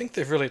because I don't think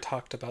they've really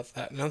talked about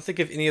that. And I don't think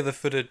of any of the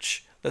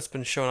footage that's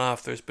been shown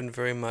off, there's been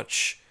very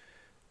much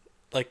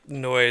like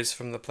noise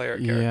from the player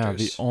characters. Yeah,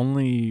 the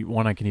only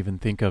one I can even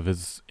think of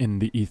is in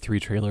the E3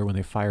 trailer when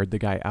they fired the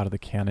guy out of the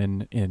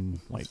cannon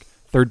in like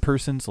third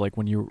person. So like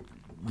when you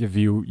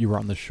were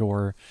on the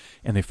shore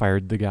and they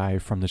fired the guy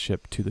from the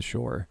ship to the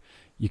shore,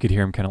 you could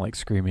hear him kind of like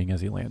screaming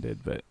as he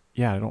landed. But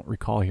yeah, I don't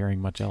recall hearing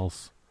much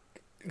else.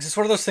 It's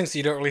one of those things that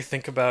you don't really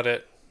think about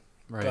it.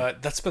 Right.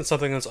 But that's been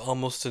something that's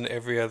almost in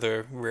every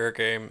other Rare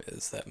game,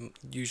 is that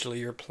usually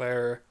your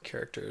player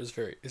character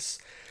is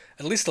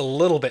at least a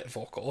little bit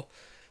vocal.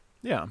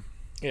 Yeah.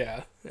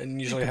 Yeah,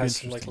 and usually has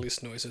some like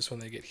loose noises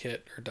when they get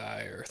hit or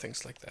die or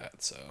things like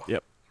that. So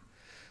yep,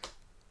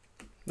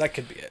 that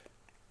could be it.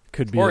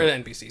 Could be. Or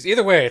NPCs.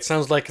 Either way, it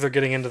sounds like they're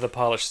getting into the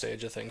polish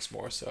stage of things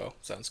more. So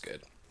sounds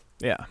good.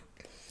 Yeah.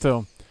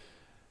 So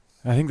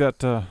I think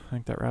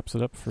that wraps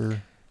it up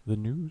for the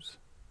news.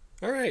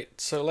 All right,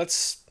 so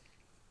let's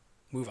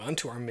move on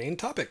to our main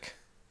topic.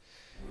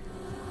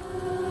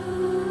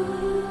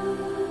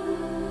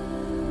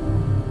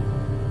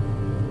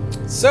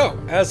 So,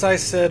 as I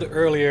said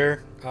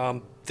earlier,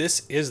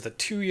 this is the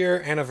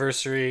 2-year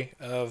anniversary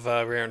of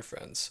Rare and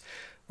Friends.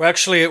 Well,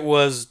 actually, it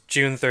was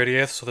June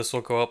 30th, so this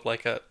will go up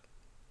like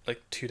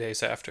 2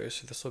 days after.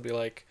 So this will be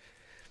like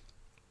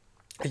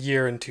a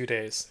year and 2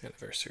 days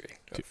anniversary.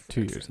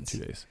 2 years and 2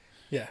 days.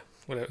 Yeah,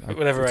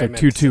 whatever it's I like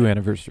meant. 2/2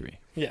 anniversary.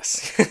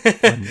 Yes.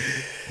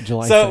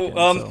 July so, 2nd.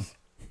 So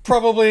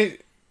probably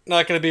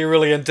not going to be a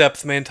really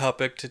in-depth main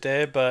topic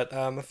today, but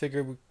I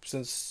figured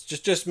since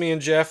just me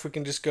and Jeff, we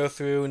can just go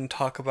through and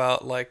talk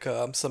about like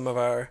some of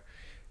our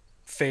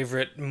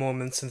favorite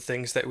moments and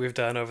things that we've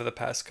done over the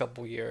past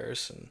couple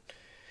years, and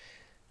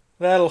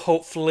that'll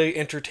hopefully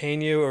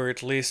entertain you, or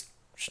at least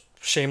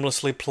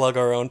shamelessly plug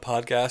our own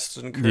podcast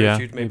and encourage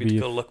you maybe to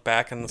go look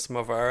back on some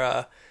of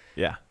our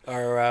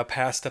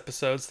past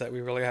episodes that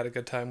we really had a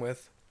good time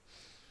with.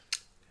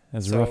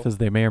 As rough as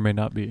they may or may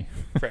not be.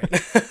 Right.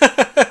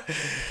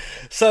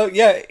 So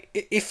yeah,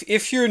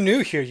 if you're new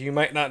here, you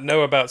might not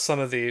know about some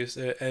of these,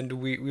 and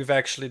we've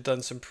actually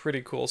done some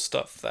pretty cool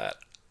stuff that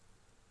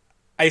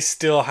I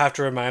still have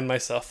to remind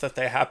myself that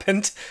they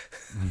happened.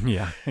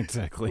 Yeah,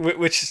 exactly.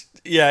 Which,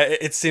 yeah,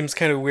 it seems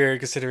kind of weird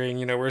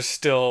considering, we're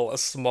still a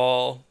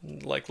small,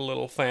 like,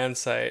 little fan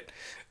site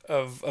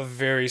of a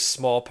very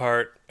small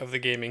part of the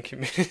gaming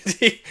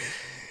community.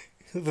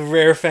 The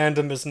Rare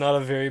fandom is not a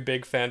very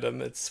big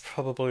fandom. It's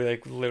probably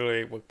like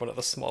literally one of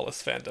the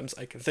smallest fandoms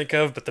I can think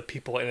of, but the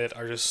people in it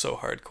are just so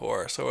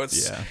hardcore. So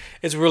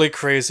it's really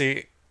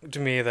crazy to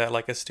me that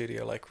like a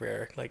studio like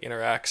Rare like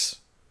interacts,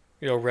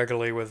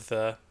 regularly with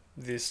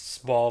these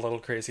small little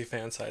crazy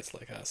fan sites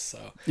like us.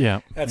 So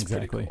yeah, that's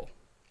exactly. pretty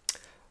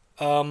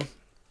cool.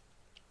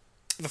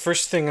 The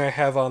first thing I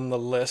have on the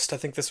list, I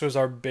think this was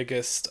our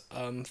biggest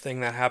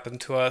thing that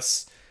happened to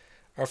us.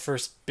 Our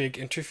first big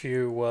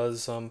interview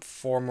was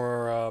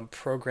former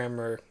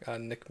programmer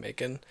Nick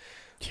Macon,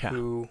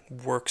 who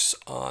works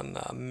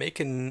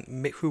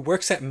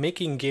at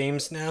making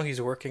games now.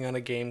 He's working on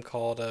a game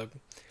called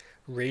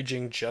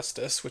Raging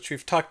Justice, which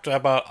we've talked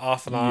about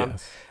off and on.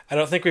 Yes. I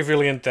don't think we've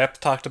really in depth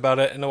talked about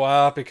it in a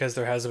while because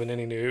there hasn't been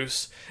any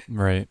news.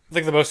 Right. I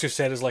think the most we've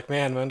said is like,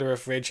 man, I wonder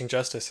if Raging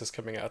Justice is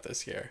coming out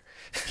this year.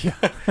 Yeah.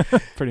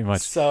 Pretty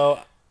much. So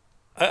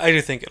I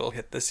do think it'll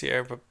hit this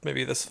year, but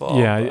maybe this fall.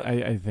 Yeah, but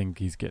I think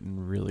he's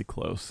getting really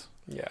close.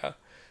 yeah.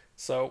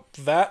 So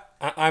that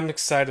I'm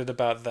excited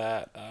about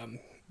that.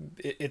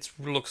 It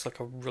looks like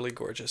a really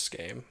gorgeous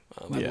game.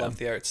 I Yeah. love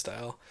the art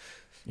style.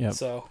 Yep.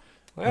 So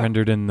yeah.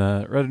 Rendered in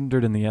the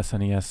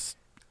SNES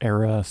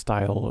era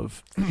style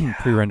of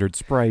pre-rendered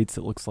sprites.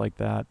 It looks like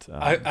that.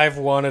 I've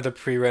wanted a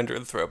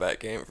pre-rendered throwback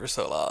game for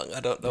so long. I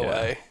don't know Yeah.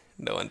 why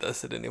no one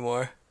does it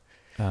anymore.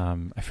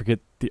 I forget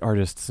the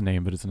artist's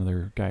name, but it's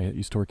another guy that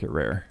used to work at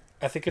Rare.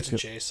 I think it's Yep.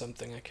 Jay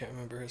something. I can't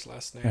remember his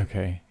last name.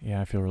 Okay,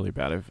 yeah, I feel really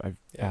bad. I've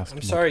Yeah, asked.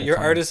 I'm sorry. Your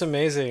multiple art times. is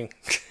amazing.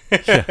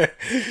 Yeah.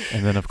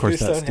 And then of course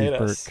Please that don't hate Steve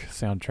Burke us.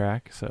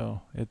 soundtrack.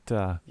 So it.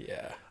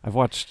 Yeah. I've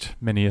watched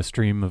many a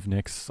stream of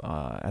Nick's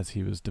as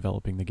he was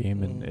developing the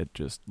game, and Mm. it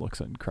just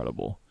looks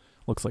incredible.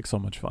 Looks like so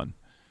much fun.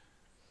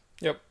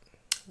 Yep.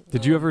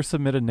 Did you ever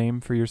submit a name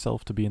for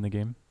yourself to be in the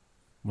game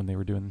when they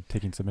were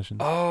taking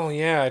submissions? Oh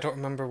yeah, I don't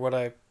remember what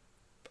I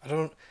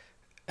didn't.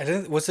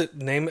 Was it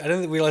name? I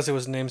didn't realize it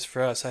was names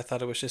for us. I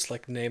thought it was just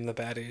like name the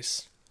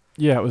baddies.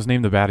 Yeah, it was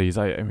Name the Baddies.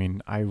 I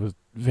mean, I was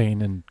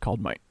vain and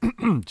called my,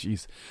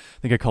 jeez, I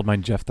think I called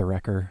mine Jeff the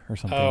Wrecker or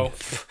something. Oh,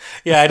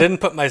 yeah. I didn't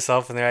put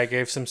myself in there. I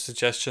gave some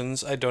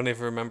suggestions. I don't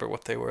even remember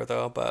what they were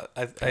though, but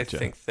I Gotcha.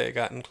 think they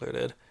got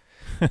included.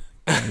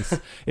 Nice.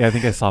 Yeah, I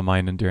think I saw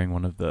mine during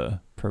one of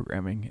the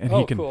programming, and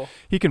Cool.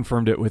 he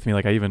confirmed it with me.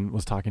 Like I even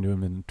was talking to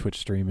him in Twitch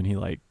stream, and he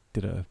like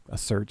did a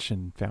search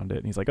and found it,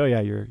 and he's like, "Oh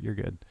yeah, you're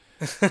good."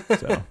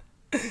 So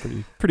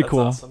pretty That's cool.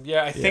 awesome.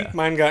 Yeah, I think Yeah.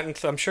 mine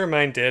got. I'm sure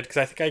mine did because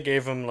I think I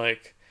gave him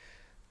like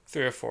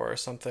 3 or 4 or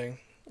something,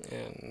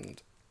 and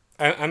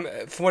I'm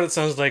from what it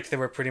sounds like they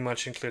were pretty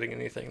much including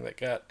anything that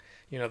got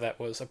that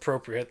was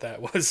appropriate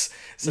that was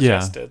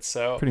suggested.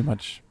 So Pretty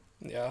much.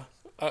 yeah.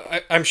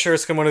 I'm sure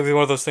it's going to be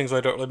one of those things where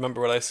I don't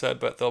remember what I said,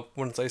 but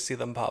once I see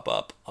them pop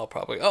up, I'll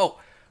probably,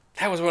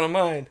 that was one of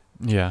mine.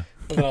 Yeah.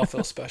 And then I'll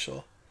feel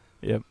special.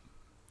 Yep.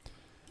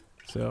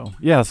 So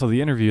yeah, so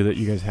the interview that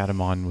you guys had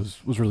him on was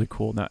really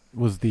cool. And that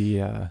was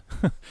the I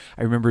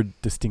remember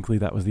distinctly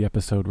that was the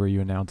episode where you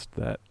announced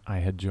that I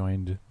had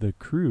joined the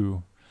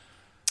crew,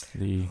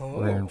 the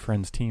Rare and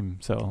Friends team.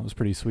 So it was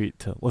pretty sweet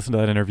to listen to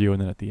that interview,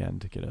 and then at the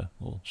end to get a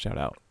little shout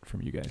out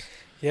from you guys.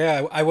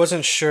 Yeah, I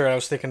wasn't sure. I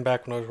was thinking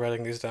back when I was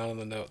writing these down in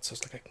the notes. I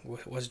was like,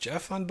 was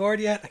Jeff on board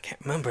yet? I can't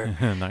remember.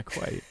 Not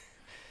quite.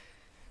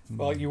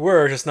 Well, you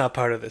were, just not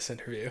part of this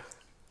interview.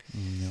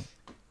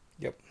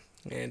 Yep.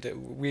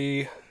 And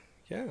we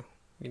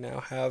now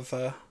have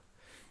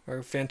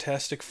our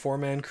fantastic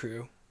 4-man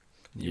crew.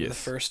 You're the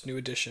Yes. first new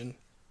addition.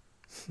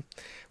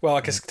 Well,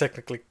 I guess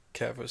technically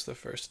Kev was the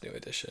first new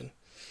addition.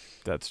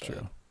 That's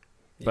true.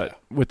 Yeah. But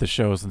with the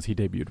show, since he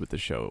debuted with the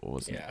show, it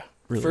wasn't Yeah.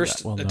 really First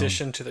that well known.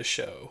 addition to the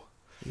show.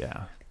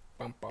 Yeah.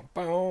 Bum, bum,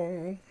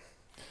 bum.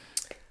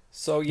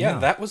 So yeah,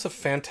 that was a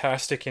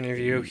fantastic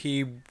interview.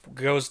 He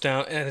goes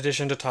down, in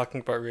addition to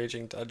talking about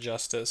Raging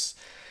Justice,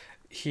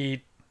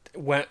 he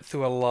went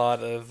through a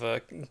lot of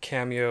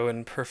Cameo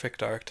and Perfect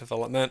Dark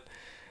development.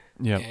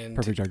 Yeah. And-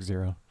 Perfect Dark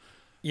Zero.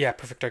 Yeah,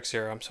 Perfect Dark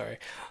Zero, I'm sorry.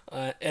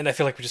 And I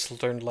feel like we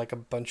just learned like a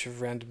bunch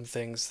of random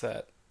things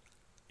that,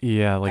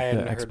 Yeah, I like the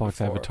hadn't heard Xbox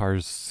before.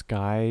 Avatar's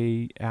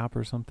Sky app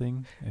or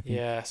something. I think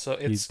yeah, so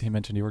it's, he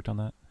mentioned he worked on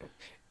that.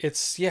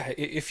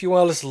 if you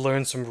want to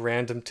learn some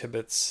random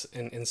tidbits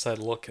and inside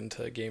look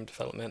into game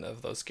development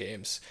of those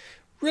games,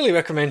 really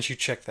recommend you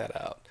check that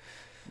out.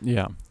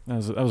 Yeah, that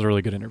was a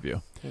really good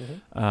interview.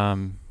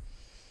 Mm-hmm.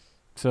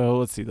 So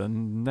let's see. The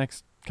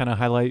next kind of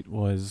highlight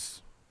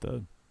was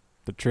the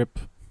trip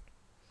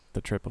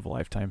of a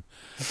lifetime.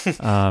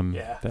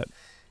 Yeah. That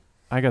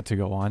I got to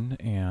go on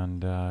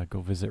and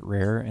go visit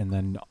Rare, and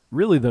then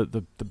really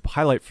the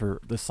highlight for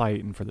the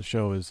site and for the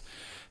show is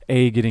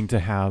getting to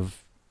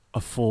have a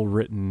full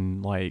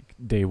written like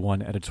day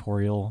one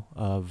editorial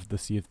of the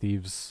Sea of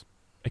Thieves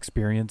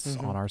experience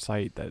Mhm. on our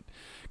site that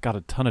got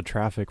a ton of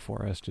traffic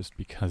for us just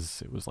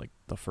because it was like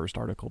the first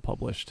article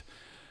published.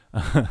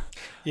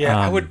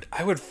 Yeah, Um,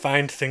 I would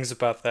find things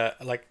about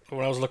that. Like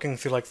when I was looking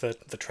through like the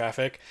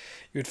traffic,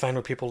 you would find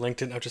where people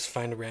linked it, and I would just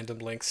find random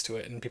links to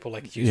it, and people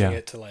like using Yeah.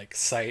 it to like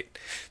cite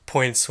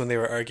points when they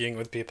were arguing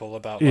with people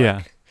about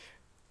Yeah.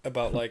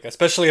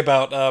 especially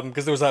about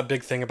because there was that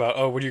big thing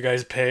about were you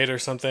guys paid or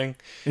something,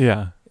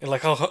 Yeah. and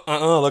like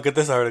look at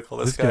this article,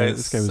 this guy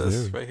was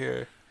there. right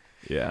here.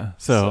 Yeah.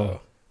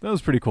 So that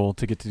was pretty cool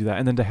to get to do that,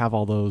 and then to have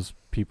all those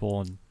people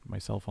and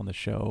myself on the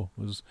show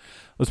was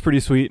pretty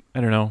sweet.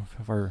 I don't know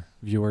if our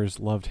viewers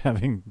loved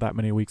having that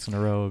many weeks in a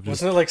row of just.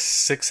 wasn't it like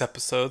 6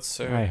 episodes?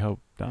 Or I hope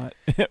not.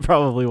 It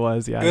probably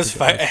was. Yeah. it was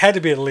 5. It had to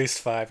be at least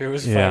 5. It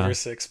was 5 Yeah. or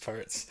 6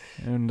 parts.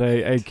 And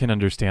I can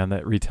understand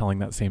that retelling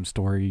that same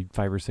story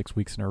 5 or 6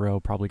 weeks in a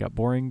row probably got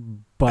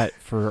boring, but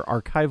for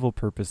archival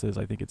purposes,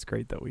 I think it's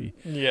great that we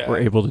Yeah. were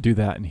able to do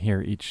that and hear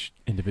each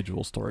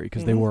individual story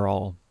because they Mhm. were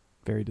all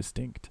very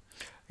distinct.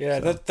 Yeah,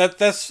 So.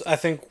 that's I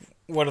think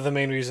one of the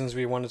main reasons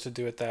we wanted to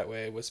do it that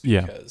way was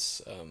Yeah,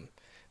 because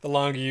the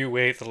longer you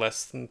wait, the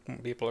less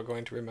people are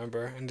going to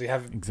remember, and to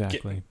have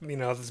exactly.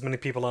 as many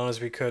people on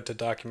as we could to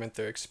document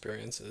their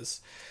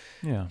experiences.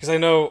 Yeah. Because I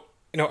know,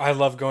 I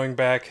love going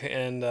back,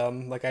 and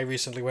like I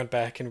recently went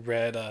back and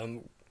read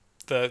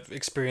the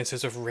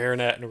experiences of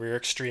RareNet and Rare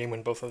Extreme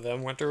when both of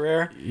them went to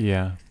Rare,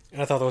 Yeah.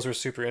 and I thought those were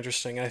super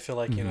interesting. And I feel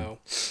like Hmm.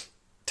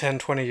 10,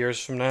 20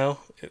 years from now,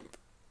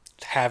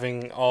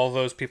 having all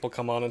those people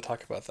come on and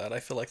talk about that, I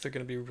feel like they're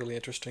going to be really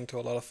interesting to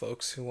a lot of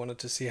folks who wanted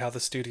to see how the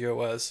studio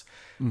was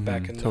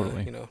back in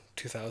Totally.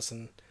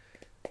 2016.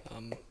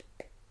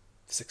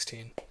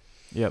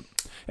 Yep.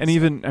 And So,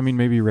 even, I mean,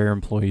 maybe Rare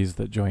employees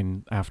that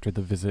join after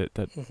the visit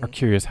that are hmm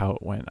curious how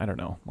it went. I don't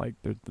know. Like,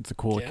 it's a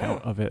cool yeah.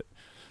 account of it.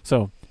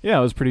 So, yeah,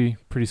 it was pretty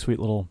sweet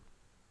little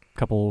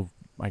couple,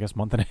 I guess,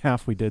 month and a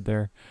half we did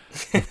there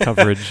of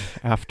coverage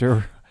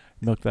after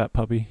Milk That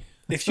Puppy.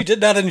 If you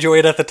did not enjoy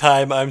it at the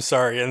time, I'm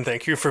sorry, and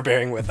thank you for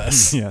bearing with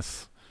us.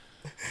 Yes.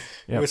 It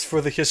Yep. was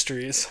for the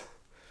histories.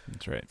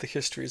 That's right. The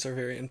histories are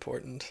very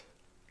important.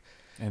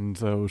 And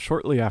so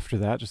shortly after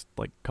that, just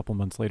like a couple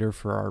months later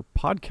for our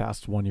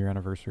podcast 1 year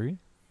anniversary,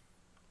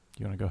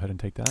 you want to go ahead and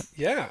take that?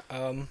 Yeah,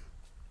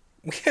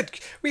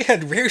 we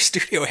had Rare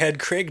Studio head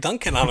Craig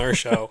Duncan on our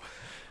show.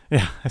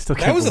 Yeah, I still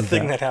can't That was a believe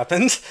thing that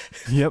happened.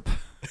 Yep.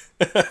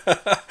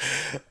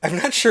 I'm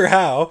not sure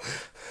how,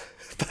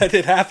 but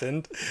it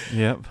happened.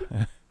 Yep.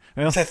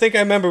 Well, I think I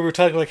remember we were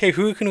talking like, hey,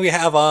 who can we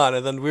have on?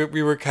 And then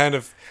we were kind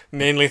of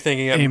mainly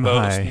thinking at Aim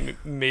most high.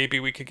 maybe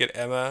we could get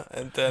Emma.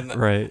 And then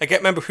right. I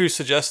can't remember who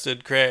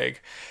suggested Craig.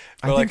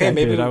 I We're like, think hey, I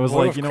maybe did. I was what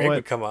like, if you know Craig what?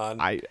 would come on.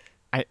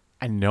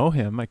 I know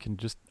him. I can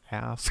just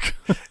ask.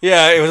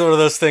 Yeah, it was one of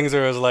those things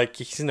where it was like,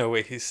 there's no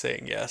way he's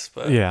saying yes,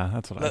 but Yeah,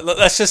 that's what I.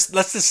 let's just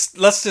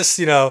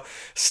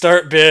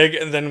start big,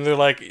 and then they're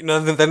like,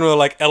 then we're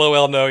like,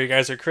 LOL, no, you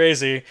guys are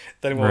crazy.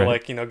 Then we'll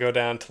Right. like, go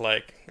down to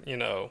like,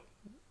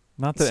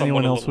 Not that someone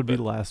anyone a else little would be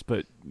bit. less,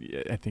 but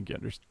yeah, I think you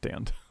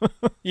understand.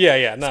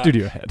 Yeah, no,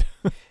 Studio head.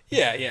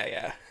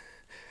 yeah.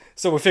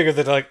 So we figured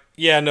that like,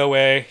 yeah, no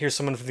way. Here's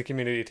someone from the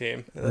community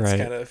team. That's Right.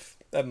 kind of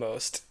at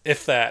most,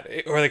 if that,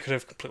 or they could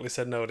have completely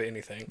said no to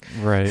anything.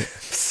 Right.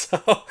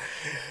 So,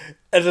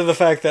 and then the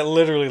fact that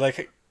literally like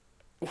it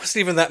wasn't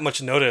even that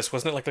much notice,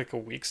 wasn't it like a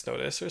week's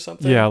notice or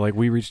something? Yeah, like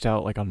we reached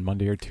out like on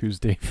Monday or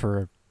Tuesday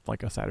for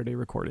like a Saturday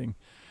recording.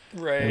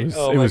 Right. It was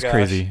Oh it my was gosh.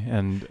 crazy,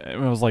 and I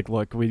was like,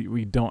 look,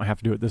 we don't have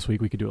to do it this week.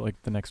 We could do it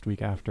like the next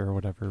week after or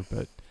whatever.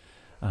 But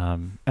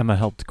Emma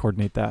helped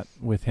coordinate that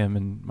with him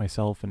and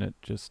myself, and it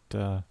just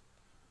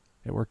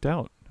it worked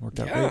out. It worked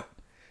out Yeah. great.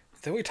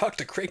 Then we talked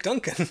to Craig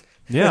Duncan.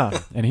 Yeah,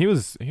 and he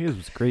was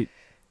great.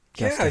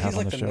 Guest to Yeah, have he's on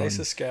like the the show, and,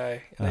 nicest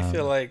guy, and I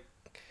feel um, like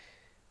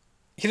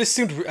he just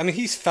seemed. I mean,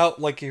 he felt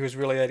like he was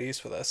really at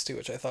ease with us too,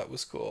 which I thought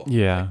was cool.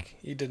 Yeah. Like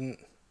he didn't.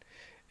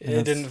 And It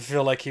that's- didn't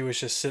feel like he was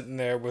just sitting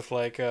there with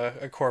like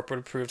a corporate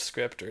approved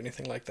script or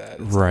anything like that. It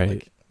sounded Right.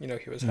 Like,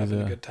 he was He's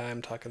having a a- good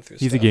time talking through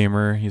He's stuff. a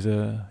gamer. He's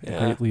a Yeah.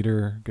 great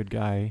leader, good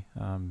guy,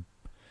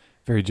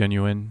 very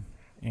genuine,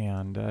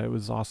 and it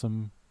was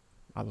awesome.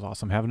 It was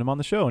awesome having him on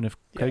the show. And if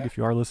Craig, Yeah. if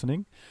you are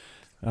listening,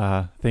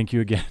 thank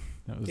you again.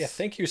 That was Yeah,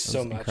 thank you so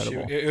was much.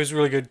 incredible. It was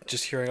really good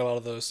just hearing a lot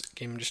of those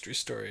game industry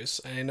stories.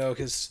 And I know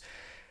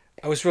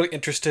I was really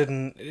interested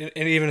in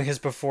even his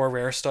before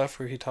Rare stuff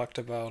where he talked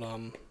about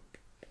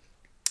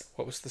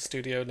what was the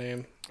studio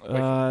name?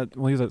 well,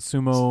 he was at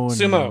Sumo. And,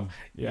 Sumo.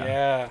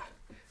 Yeah.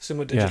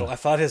 Sumo Digital. Yeah. I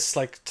thought his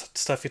like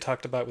stuff he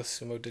talked about with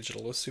Sumo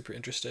Digital was super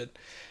interested.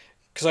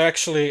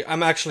 Because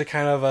I'm actually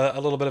kind of a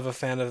little bit of a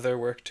fan of their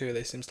work too.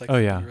 They seems like Oh,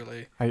 they'd yeah. be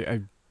really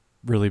I've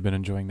really been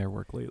enjoying their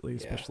work lately, Yeah.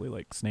 especially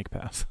like Snake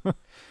Pass.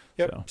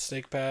 Yep, So.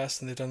 Snake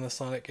Pass, and they've done the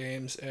Sonic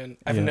games, and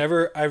I've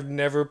Yeah.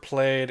 never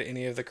played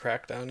any of the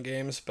Crackdown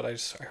games, but I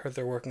heard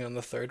they're working on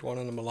the third one,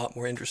 and I'm a lot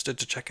more interested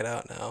to check it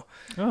out now.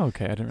 Oh,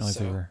 okay. I didn't realize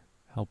they So, were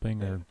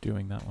helping yeah. or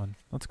doing that one.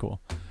 That's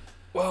cool.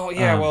 Well,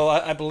 yeah, Um,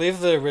 I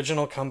believe the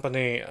original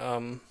company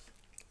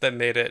that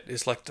made it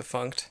is like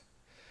defunct.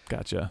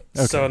 Gotcha.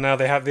 Okay. So now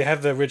they have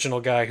the original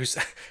guy who's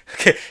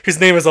okay, whose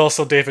name is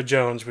also David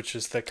Jones, which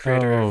is the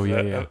creator Oh, of,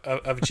 yeah, yeah.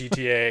 Of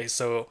GTA.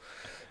 So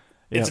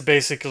it's Yep.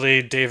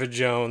 basically David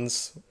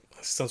Jones.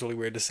 Sounds really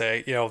weird to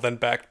say, then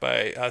backed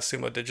by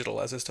Sumo Digital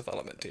as his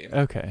development team.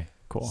 Okay.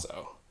 Cool.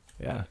 So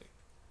Yeah.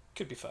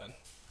 could be fun.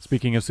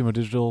 Speaking of Sumo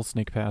Digital,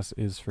 Snake Pass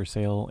is for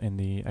sale in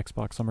the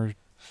Xbox Summer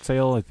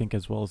Sale, I think,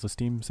 as well as the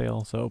Steam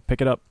sale. So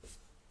pick it up.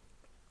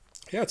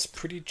 Yeah, it's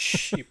pretty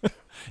cheap.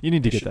 You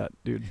need to I get should- that,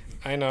 dude.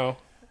 I know.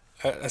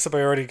 I said I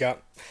already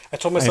got. I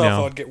told myself know.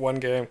 I would get one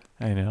game.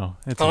 I know.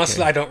 It's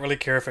Honestly, okay. I don't really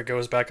care if it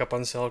goes back up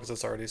on sale because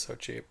it's already so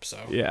cheap. So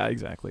Yeah,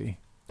 exactly.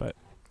 But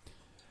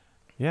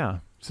yeah.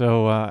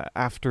 So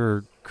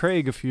after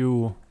Craig, a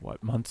few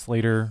months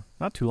later,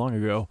 not too long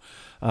ago,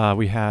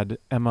 we had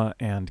Emma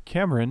and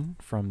Cameron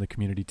from the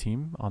community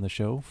team on the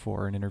show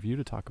for an interview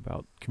to talk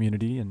about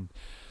community and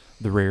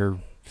the Rare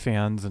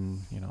fans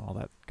and all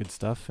that good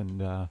stuff. And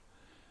that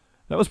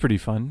was pretty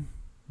fun.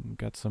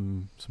 Got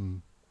some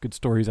good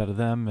stories out of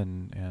them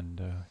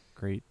and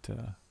great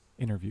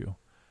interview.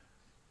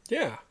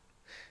 yeah,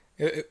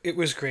 It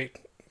was great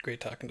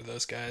talking to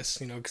those guys.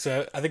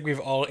 Because I think we've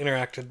all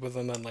interacted with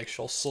them on like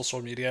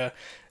social media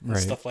and Right.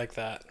 stuff like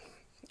that.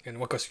 And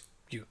what goes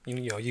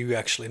you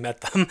actually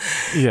met them.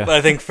 Yeah. But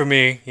I think for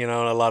me, a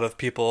lot of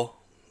people,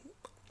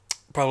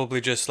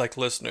 probably just like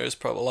listeners,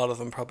 probably a lot of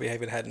them probably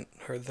hadn't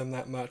heard them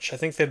that much. I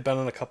think they'd been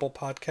on a couple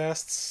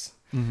podcasts,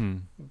 Mm-hmm.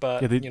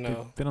 but Yeah, they've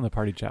been on the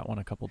Party Chat one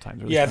a couple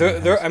times. Or this yeah, family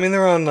they're. has. I mean,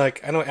 they're on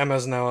like, I know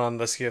Emma's now on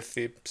the Sea of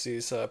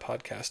Thieves'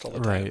 podcast all the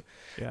time. Right.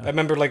 Yeah. I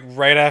remember like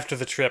right after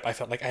the trip, I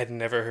felt like I had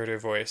never heard her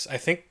voice. I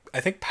think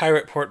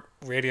Pirate Port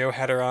Radio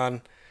had her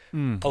on a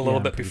little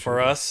I'm bit pretty before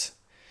sure. us.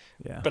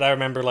 Yeah. But I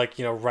remember like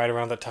right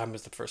around that time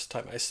was the first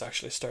time I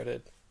actually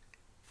started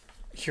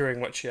hearing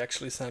what she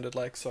actually sounded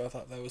like. So I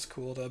thought that was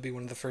cool to be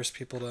one of the first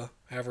people to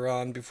have her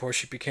on before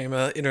she became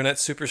a internet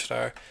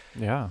superstar.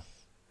 Yeah.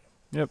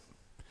 Yep.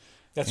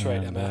 That's right,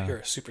 And, Emma. You're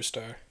a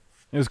superstar.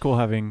 It was cool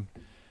having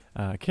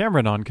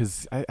Cameron on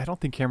because I don't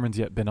think Cameron's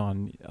yet been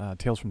on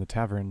Tales from the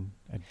Tavern.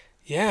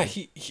 Yeah,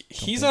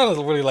 he's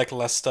on really like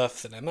less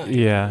stuff than Emma.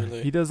 Yeah,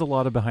 Really. he does a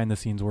lot of behind the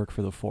scenes work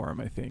for the forum,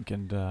 I think,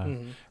 and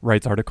Mhm.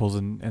 writes articles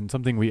and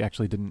something we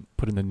actually didn't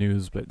put in the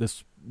news, but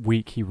this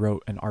week he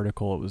wrote an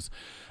article. It was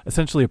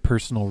essentially a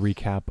personal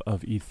recap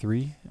of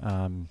E3,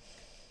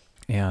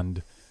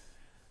 and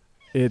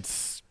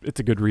it's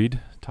a good read,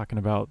 talking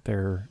about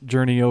their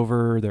journey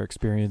over, their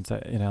experience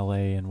in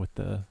LA, and with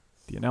the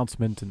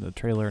announcement and the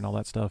trailer and all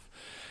that stuff,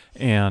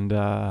 and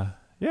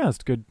yeah, it's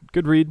a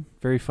good read.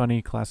 Very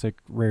funny, classic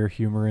Rare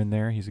humor in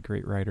there. He's a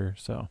great writer,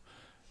 so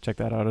check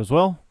that out as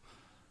well.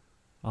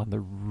 On the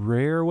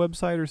Rare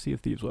website or Sea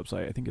of Thieves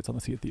website? I think it's on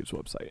the Sea of Thieves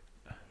website.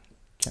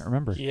 Can't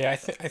remember. Yeah, I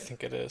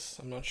think it is.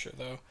 I'm not sure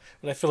though,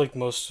 but I feel like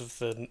most of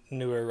the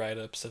newer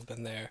write-ups have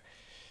been there.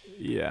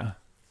 Yeah.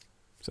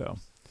 So,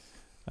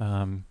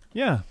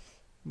 yeah,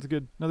 it's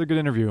another good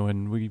interview,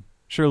 and we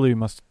surely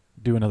must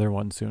do another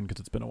one soon because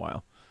it's been a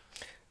while.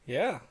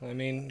 Yeah, I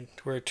mean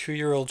we're a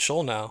 2-year-old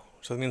show now,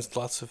 so that means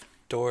lots of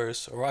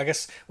doors. Or I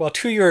guess, well,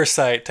 2-year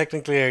site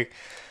technically.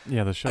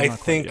 Yeah, the show. I not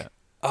think. Quite yet.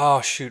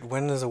 Oh shoot!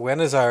 When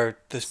is our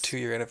this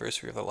 2-year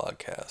anniversary of the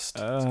Logcast?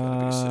 It's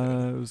gotta be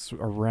soon. It was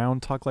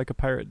around Talk Like a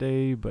Pirate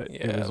Day, but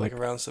Yeah, it was like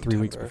around 3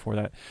 September. weeks before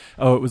that.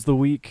 Oh, it was the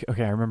week.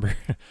 Okay, I remember.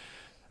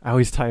 I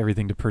always tie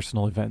everything to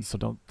personal events, so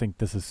don't think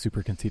this is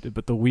super conceited.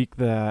 But the week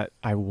that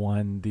I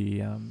won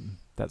the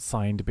that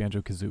signed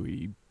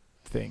Banjo-Kazooie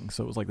thing,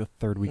 so it was like the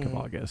third week of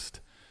August.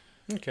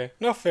 Okay,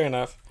 no, fair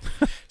enough.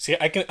 See,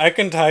 I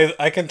can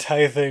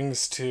tie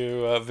things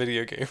to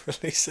video game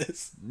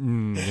releases.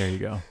 There you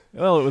go.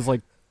 Well, it was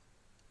like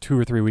 2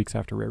 or 3 weeks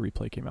after Rare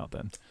Replay came out.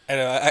 Then I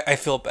know I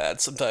feel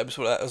bad sometimes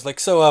when I was like,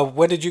 so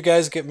when did you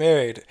guys get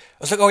married? I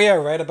was like, oh yeah,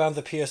 right about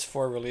the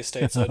PS4 release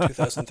date, so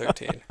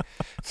 2013.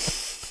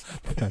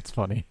 that's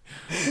funny.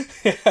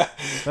 Yeah.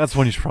 That's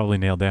one you should probably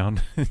nail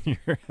down in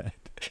your head.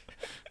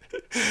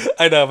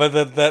 I know, but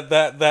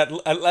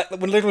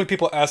when literally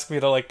people ask me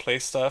to like play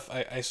stuff,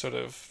 I sort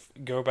of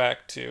go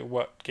back to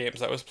what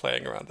games I was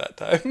playing around that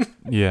time.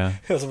 Yeah.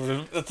 That's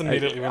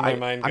immediately where my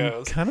mind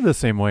goes. I'm kind of the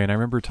same way, and I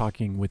remember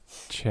talking with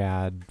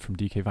Chad from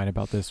DK Vine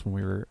about this when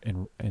we were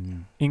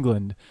in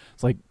England.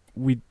 It's like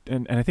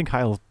and I think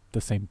Kyle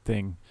the same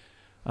thing.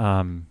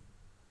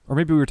 Or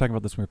maybe we were talking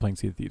about this when we were playing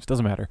Sea of Thieves.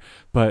 Doesn't matter.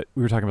 But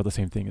we were talking about the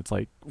same thing. It's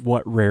like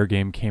what Rare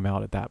game came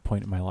out at that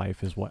point in my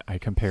life is what I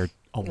compared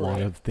a lot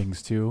Right. of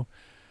things to.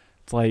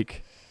 It's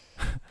like,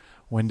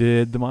 when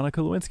did the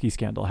Monica Lewinsky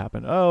scandal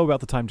happen? Oh,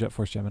 about the time Jet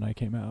Force Gemini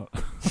came out.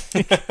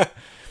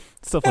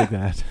 Stuff like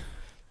that.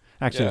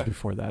 Actually, it Yeah. was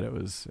before that. It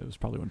was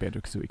probably when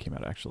Banjo-Kazooie came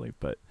out, actually.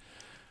 But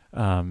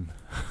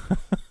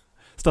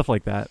stuff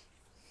like that.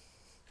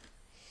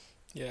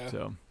 Yeah.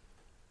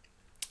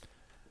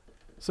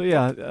 So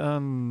yeah,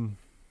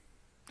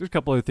 there's a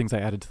couple other things I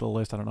added to the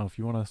list. I don't know if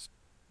you want to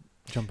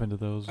jump into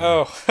those.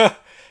 Oh,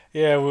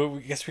 yeah.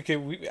 We guess we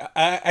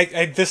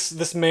could.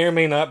 This may or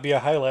may not be a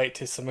highlight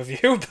to some of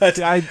you, but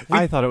I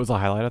thought it was a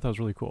highlight. I thought it was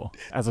really cool.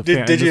 As a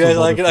fan, did this you was guys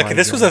one like of it? the Okay,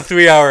 this flags was a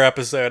going. 3-hour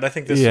episode. I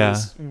think this Yeah.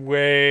 was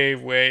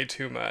way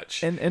too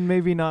much. And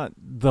maybe not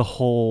the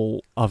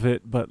whole of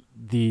it, but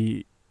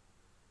the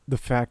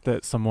fact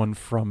that someone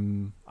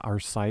from our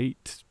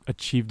site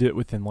achieved it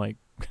within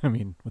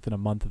within a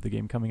month of the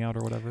game coming out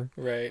or whatever.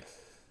 Right.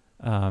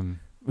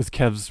 Was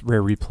Kev's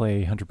Rare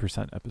Replay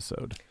 100%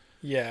 episode.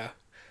 Yeah.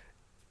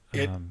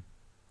 It's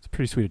a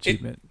pretty sweet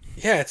achievement.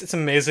 Yeah, it's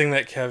amazing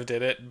that Kev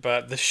did it,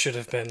 but this should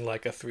have been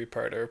like a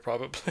 3-parter,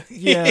 probably.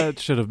 Yeah, it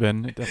should have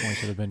been. It definitely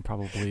should have been.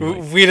 Probably.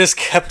 Like, We just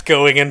kept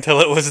going until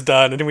it was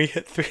done, and we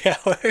hit 3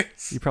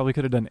 hours. you probably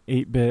could have done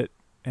 8-bit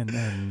and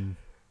then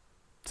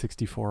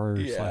 64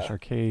 Yeah. slash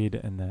arcade,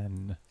 and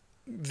then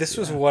This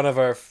was one of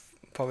our,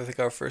 probably think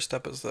our first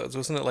episodes.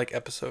 Wasn't it like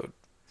episode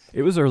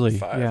it was early.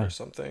 5 Yeah, or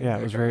something? yeah, I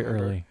it was can't very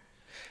remember. early.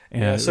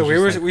 And Yeah, it so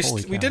was just like,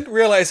 holy we cow. didn't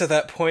realize at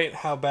that point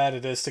how bad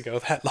it is to go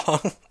that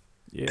long.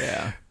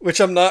 Yeah. Which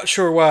I'm not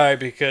sure why,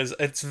 because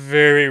it's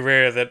very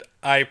rare that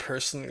I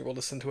personally will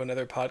listen to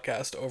another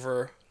podcast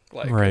over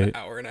like Right. an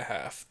hour and a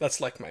half.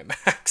 That's like my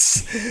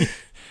max.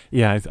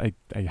 Yeah,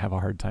 I have a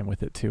hard time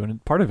with it too,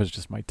 and part of it's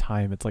just my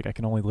time. It's like I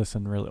can only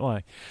listen really. Well,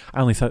 I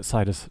only set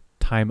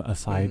time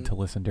aside to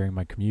listen during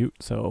my commute.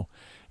 So,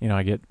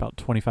 I get about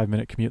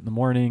 25-minute commute in the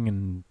morning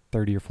and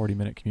 30 or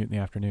 40-minute commute in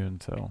the afternoon.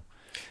 So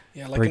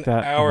yeah, like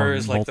an hour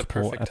is like the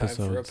perfect time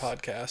for a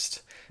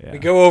podcast. Yeah. We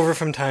go over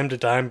from time to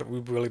time, but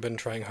we've really been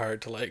trying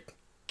hard to like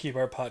keep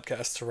our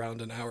podcasts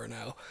around an hour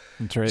now.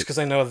 That's right. Just because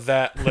I know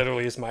that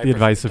literally is my the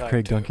advice of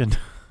Craig Duncan.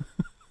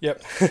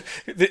 Yep.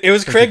 It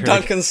was Craig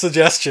Duncan's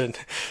suggestion,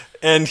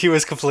 and he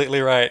was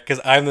completely right,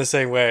 because I'm the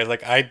same way.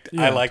 Like, I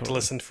like to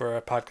listen for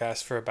a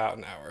podcast for about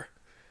an hour.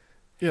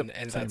 Yep,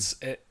 and that's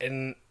it.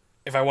 And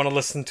if I want to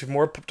listen to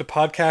more to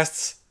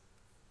podcasts,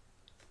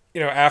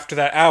 after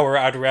that hour,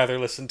 I'd rather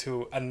listen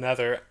to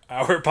another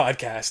hour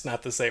podcast,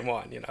 not the same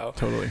one,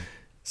 Totally.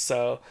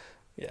 So,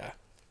 yeah.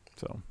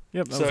 So,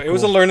 yep. So it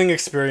was a learning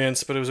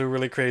experience, but it was a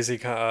really crazy,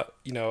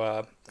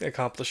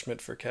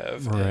 accomplishment for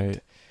Kev. Right.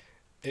 And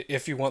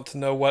if you want to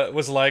know what it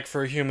was like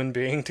for a human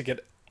being to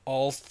get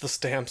all the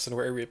stamps in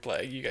Rare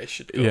Replay, you guys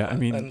should go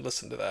and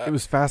listen to that. It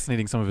was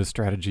fascinating, some of his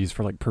strategies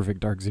for like Perfect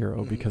Dark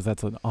Zero, because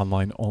that's an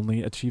online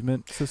only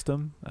achievement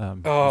system. I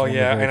know.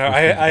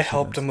 I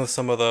helped him with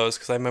some of those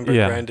because I remember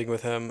grinding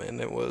with him,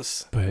 and it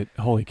was. But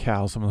holy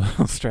cow, some of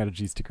those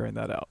strategies to grind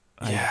that out.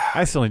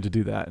 I still need to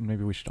do that, and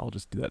maybe we should all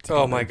just do that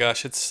together. Oh my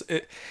gosh,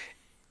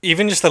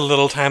 even just the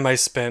little time I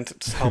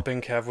spent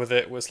helping Kev with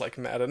it was like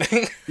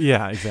maddening.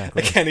 Yeah,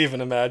 exactly. I can't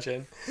even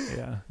imagine.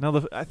 Yeah.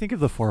 Now, I think if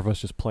the four of us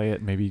just play it,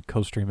 maybe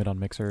co-stream it on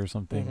Mixer or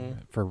something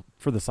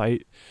for the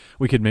site,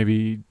 we could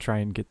maybe try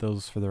and get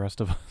those for the rest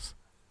of us.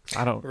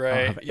 I don't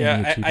have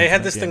any I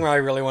had this thing where I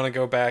really want to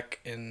go back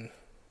and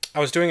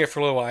I was doing it for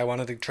a little while. I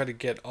wanted to try to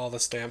get all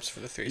the stamps for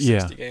the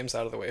 360 games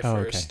out of the way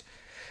first.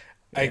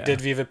 Okay. I did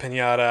Viva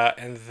Pinata,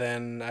 and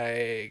then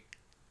I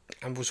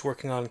was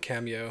working on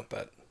Cameo,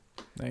 but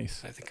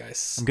nice. I think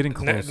I'm getting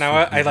close. Now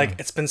I like,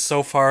 it's been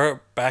so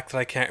far back that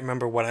I can't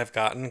remember what I've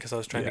gotten because I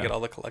was trying to get all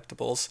the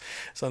collectibles.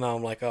 So now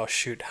I'm like, oh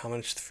shoot, how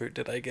much fruit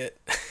did I get?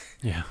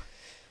 Yeah.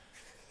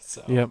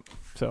 So. Yep.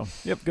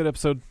 Good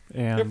episode.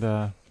 And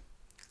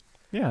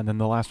and then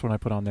the last one I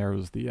put on there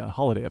was the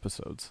holiday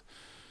episodes.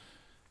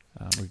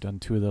 We've done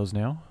 2 of those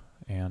now,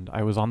 and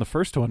I was on the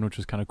first one, which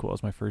was kind of cool. It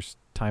was my first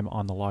time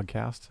on the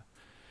Logcast.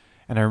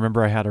 And I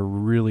remember I had a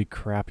really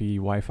crappy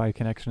Wi-Fi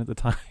connection at the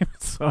time,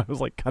 so I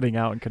was like cutting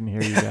out and couldn't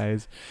hear you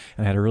guys.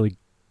 And I had a really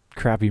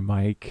crappy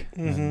mic,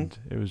 and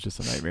it was just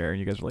a nightmare. And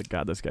you guys were like,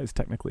 God, this guy's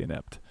technically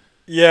inept.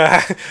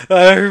 Yeah,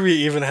 we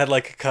even had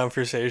like a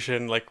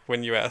conversation like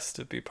when you asked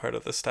to be part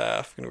of the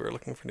staff and we were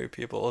looking for new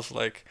people. It was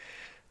like,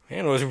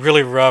 man, it was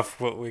really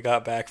rough what we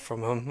got back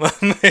from him.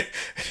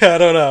 I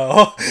don't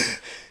know.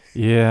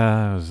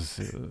 Yeah, it was...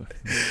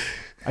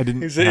 I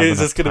didn't. Is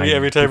this going to be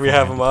every time we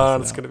have him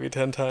on? It's going to be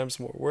 10 times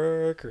more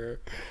work,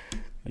 or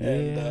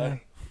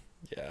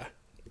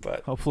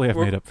But hopefully, I've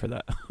made up for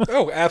that.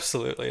 Oh,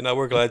 absolutely! No,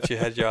 we're glad you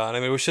had you on. I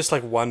mean, it was just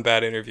like one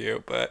bad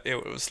interview, but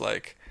it was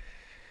like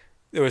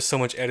there was so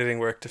much editing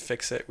work to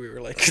fix it. We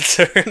were like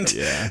concerned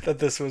that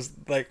this was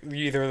like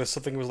either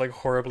something was like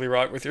horribly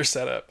wrong with your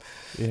setup.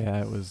 Yeah,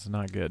 it was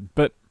not good,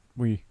 but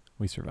we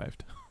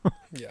survived.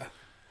 Yeah.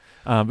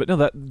 But no,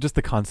 that just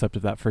the concept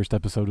of that first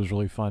episode was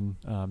really fun.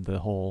 The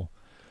whole.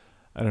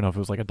 I don't know if it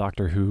was like a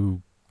Doctor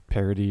Who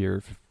parody or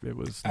if it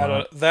was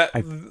not.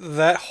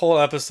 That whole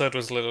episode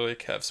was literally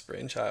Kev's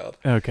brainchild.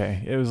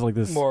 Okay. It was like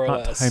this more or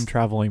less time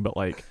traveling, but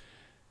like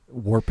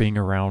warping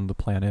around the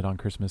planet on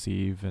Christmas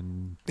Eve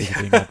and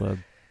visiting all the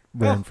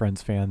Rare and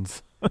Friends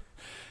fans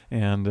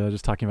and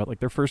just talking about like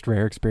their first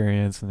Rare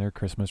experience and their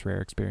Christmas Rare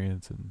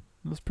experience, and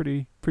it was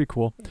pretty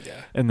cool.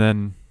 Yeah. And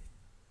then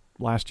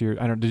last year,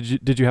 I don't.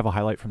 Did you have a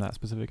highlight from that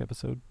specific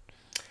episode?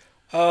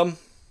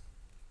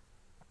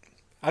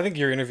 I think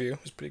your interview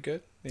was pretty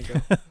good. There you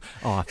go.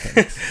 Oh,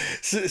 thanks.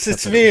 So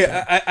to me,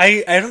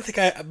 I don't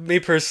think me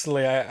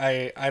personally,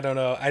 I don't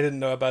know. I didn't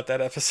know about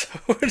that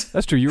episode.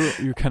 That's true.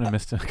 You kind of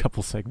missed a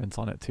couple segments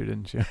on it too,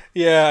 didn't you?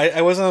 Yeah,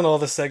 I wasn't on all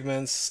the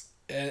segments,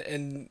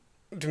 and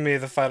to me,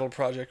 the final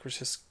project was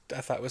just, I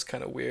thought was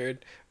kind of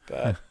weird,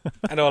 but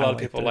I know a lot of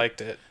people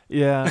liked it.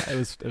 Yeah,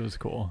 it was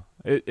cool.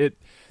 The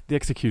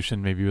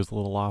execution maybe was a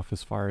little off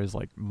as far as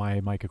like my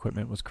mic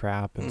equipment was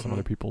crap and some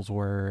other people's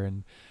were,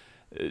 and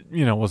it,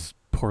 was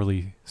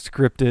poorly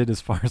scripted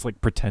as far as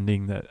like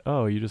pretending that,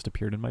 oh, you just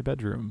appeared in my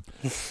bedroom.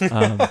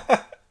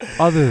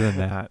 Other than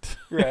that,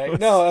 right?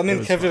 No, I mean,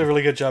 Kev did a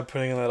really good job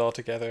putting that all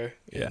together.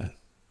 Yeah,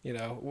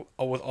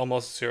 with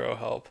almost zero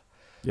help.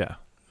 Yeah.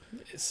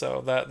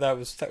 So that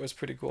was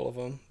pretty cool of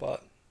him,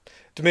 but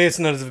to me, it's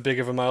not as big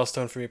of a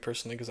milestone for me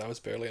personally because I was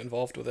barely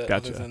involved with it,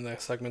 other than the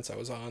segments I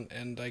was on,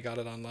 and I got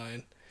it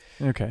online.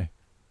 Okay,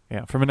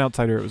 yeah. From an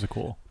outsider, it was a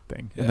cool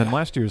thing. Yeah. And then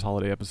last year's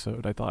holiday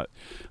episode, I thought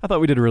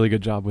we did a really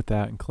good job with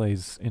that, and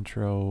Clay's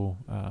intro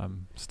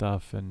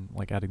stuff, and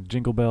like adding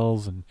jingle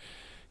bells and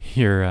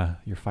your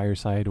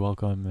fireside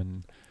welcome,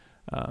 and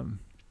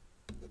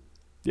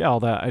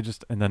all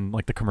that. And then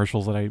like the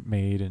commercials that I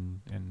made,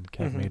 and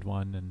Kev made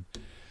one, and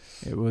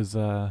it was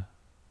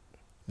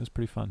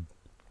pretty fun.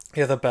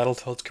 Yeah, the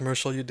Battletoads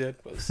commercial you did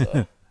was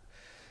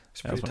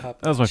pretty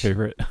top. That was my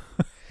favorite.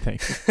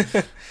 Thanks.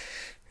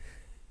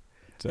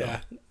 Yeah,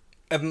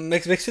 it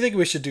makes me think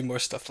we should do more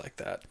stuff like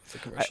that. The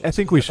commercials. I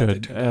think we thought they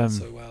should. turned out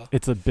so well.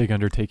 It's a big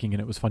undertaking, and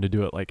it was fun to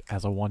do it like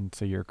as a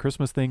once-a-year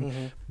Christmas thing.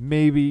 Mm-hmm.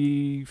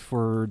 Maybe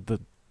for the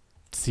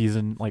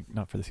season, like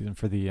not for the season,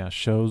 for the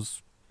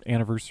show's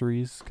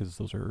anniversaries, because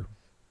those are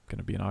going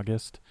to be in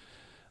August.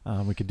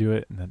 We could do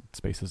it, and then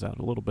spaces out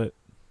a little bit.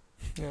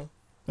 Yeah.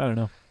 I don't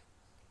know.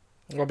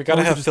 Well, we got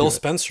to we could have just Phil do it.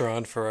 Spencer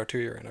on for our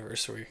 2-year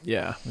anniversary.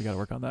 Yeah, we got to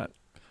work on that.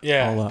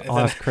 Yeah. I'll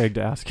ask Craig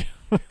to ask.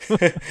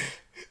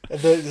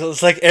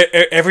 It's like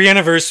every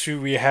anniversary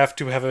we have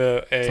to have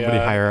a Somebody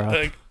higher up.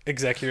 a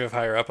executive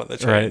higher up on the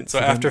train. Right, So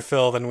so after then-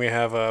 Phil, then we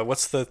have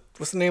what's the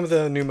name of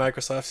the new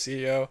Microsoft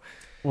CEO?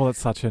 Well, it's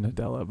Satya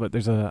Nadella, but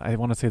there's I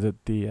want to say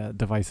that the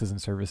devices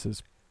and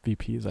services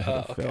VP is ahead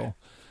of okay. Phil.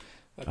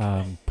 Okay.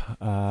 I'm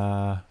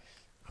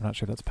not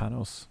sure if that's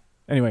Panos.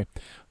 Anyway,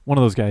 one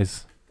of those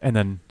guys, and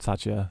then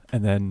Satya,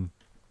 and then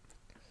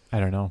I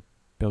don't know,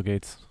 Bill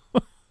Gates.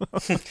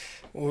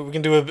 We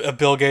can do a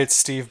Bill Gates,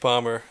 Steve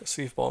Ballmer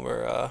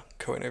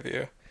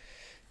co-interview.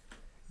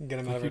 Get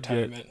him out of We could get-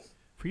 retirement.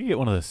 If we could get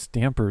one of the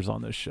stampers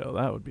on this show,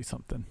 that would be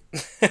something.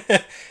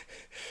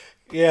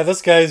 Yeah,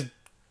 those guys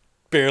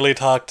barely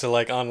talk to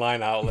like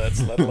online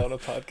outlets, let alone a I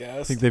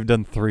podcast. think they've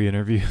done 3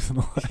 interviews in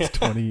the last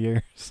 20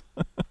 years.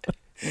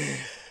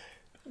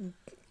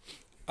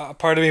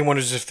 Part of me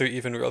wonders if they're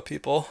even real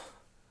people.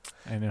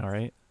 I know,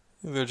 right?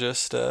 They're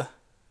just They're,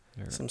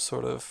 some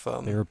sort of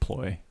they're a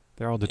ploy.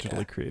 They're all digitally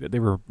Yeah. created. They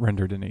were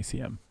rendered in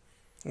ACM.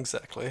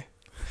 Exactly.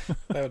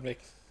 That would make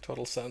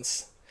total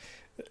sense.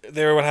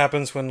 They're what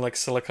happens when like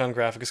Silicon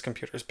Graphics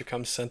computers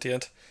become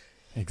sentient.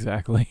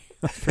 Exactly.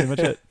 That's pretty much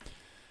it.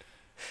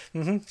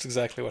 Mm-hmm. It's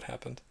exactly what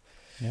happened.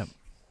 Yep.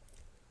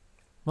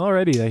 Well,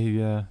 alrighty.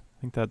 I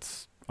think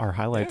that's our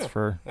highlights Yeah.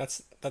 for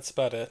That's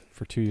about it.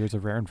 2 years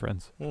of Rare and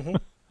Friends. Mm-hmm.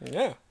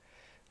 Yeah.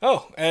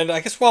 Oh, and I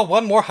guess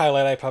one more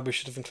highlight I probably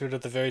should have included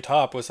at the very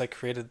top was I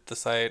created the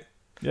site.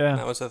 Yeah,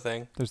 That was the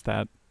thing. there's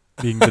that.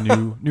 Being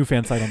the new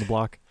fan site on the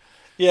block.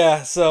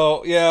 Yeah,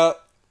 so, yeah,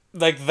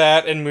 like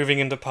that and moving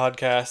into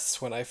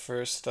podcasts when I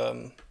first,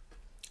 I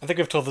think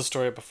we've told the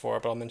story before,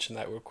 but I'll mention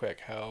that real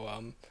quick,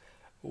 how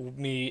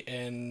me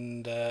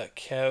and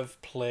Kev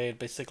played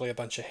basically a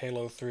bunch of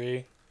Halo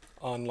 3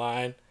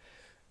 online,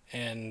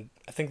 and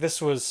I think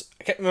this was,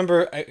 I can't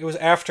remember, it was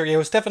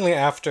definitely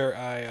after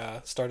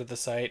I started the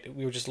site.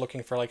 We were just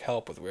looking for like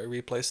help with rare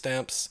replay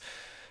stamps.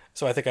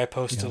 So I think I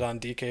posted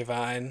on DK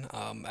Vine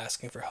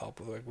asking for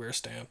help with like rare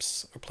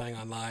stamps or playing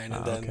online.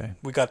 And then okay.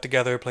 we got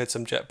together, played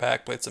some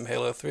Jetpack, played some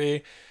Halo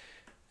 3.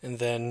 And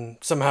then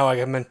somehow I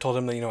told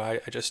him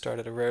that, I just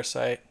started a rare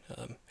site.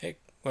 Hey,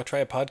 want to try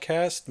a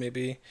podcast?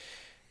 Maybe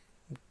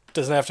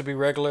doesn't have to be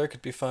regular.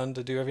 Could be fun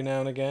to do every now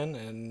and again.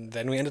 And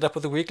then we ended up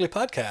with a weekly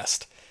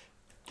podcast.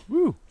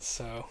 Woo!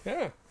 So,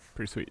 yeah.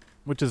 Pretty sweet.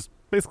 Which is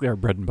basically our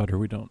bread and butter.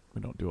 We don't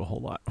do a whole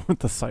lot with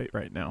the site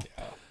right now.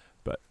 Yeah.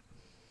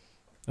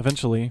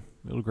 Eventually,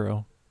 it'll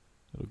grow.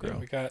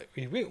 Yeah,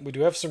 we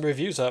do have some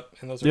reviews up,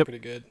 and those are Yep. pretty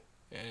good.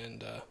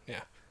 And,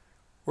 yeah,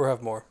 we'll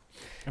have more.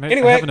 And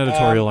Anyway, I have an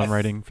editorial I I'm th-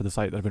 writing for the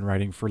site that I've been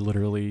writing for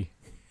literally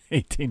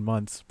 18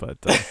 months, but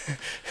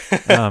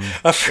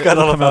I forgot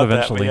it'll all come out about that,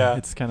 eventually. but yeah.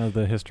 It's kind of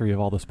the history of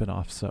all the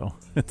spin-offs, so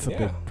it's a Yeah.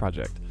 big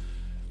project.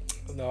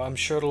 No, I'm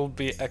sure it'll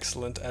be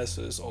excellent, as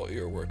is all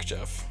your work,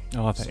 Jeff.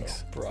 Oh, thanks.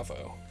 So,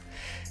 bravo.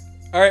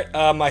 All right,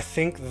 I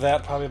think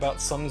that probably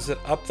about sums it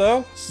up,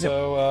 though.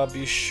 So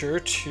be sure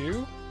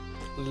to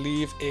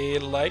leave a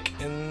like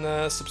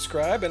and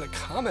subscribe and a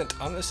comment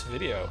on this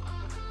video.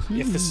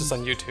 If this is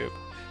on YouTube.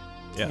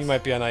 Yes. You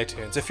might be on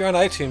iTunes. If you're on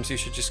iTunes, you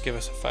should just give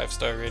us a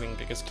 5-star rating,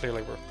 because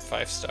clearly we're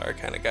 5-star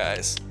kind of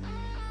guys.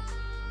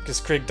 Because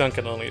Craig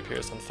Duncan only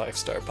appears on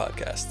 5-star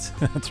podcasts.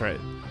 That's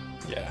right.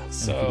 Yeah, if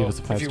so you give us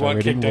a if 5-star you want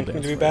rating, Craig we'll Duncan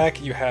dance to be for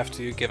back, you have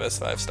to give us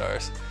 5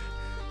 stars.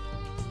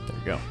 There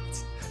you go.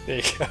 There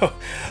you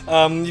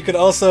go. You can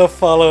also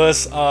follow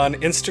us on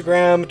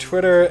Instagram,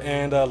 Twitter,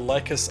 and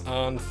like us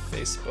on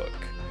Facebook.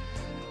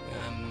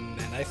 And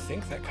I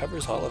think that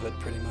covers all of it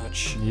pretty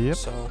much. Yep.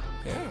 So,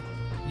 yeah.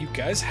 You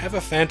guys have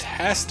a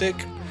fantastic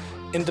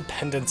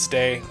Independence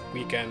Day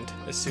weekend,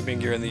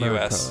 assuming you're in the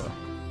U.S. America.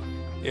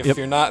 If Yep.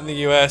 you're not in the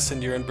U.S.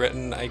 and you're in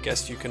Britain, I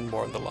guess you can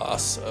mourn the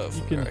loss of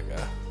You can-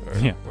 America. Or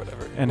Yeah.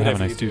 whatever. And whatever have a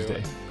nice you do.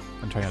 Tuesday.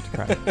 And try not to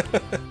cry.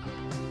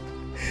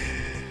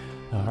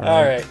 All right.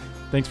 All right.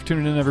 Thanks for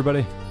tuning in,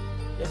 everybody.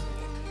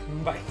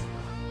 Bye.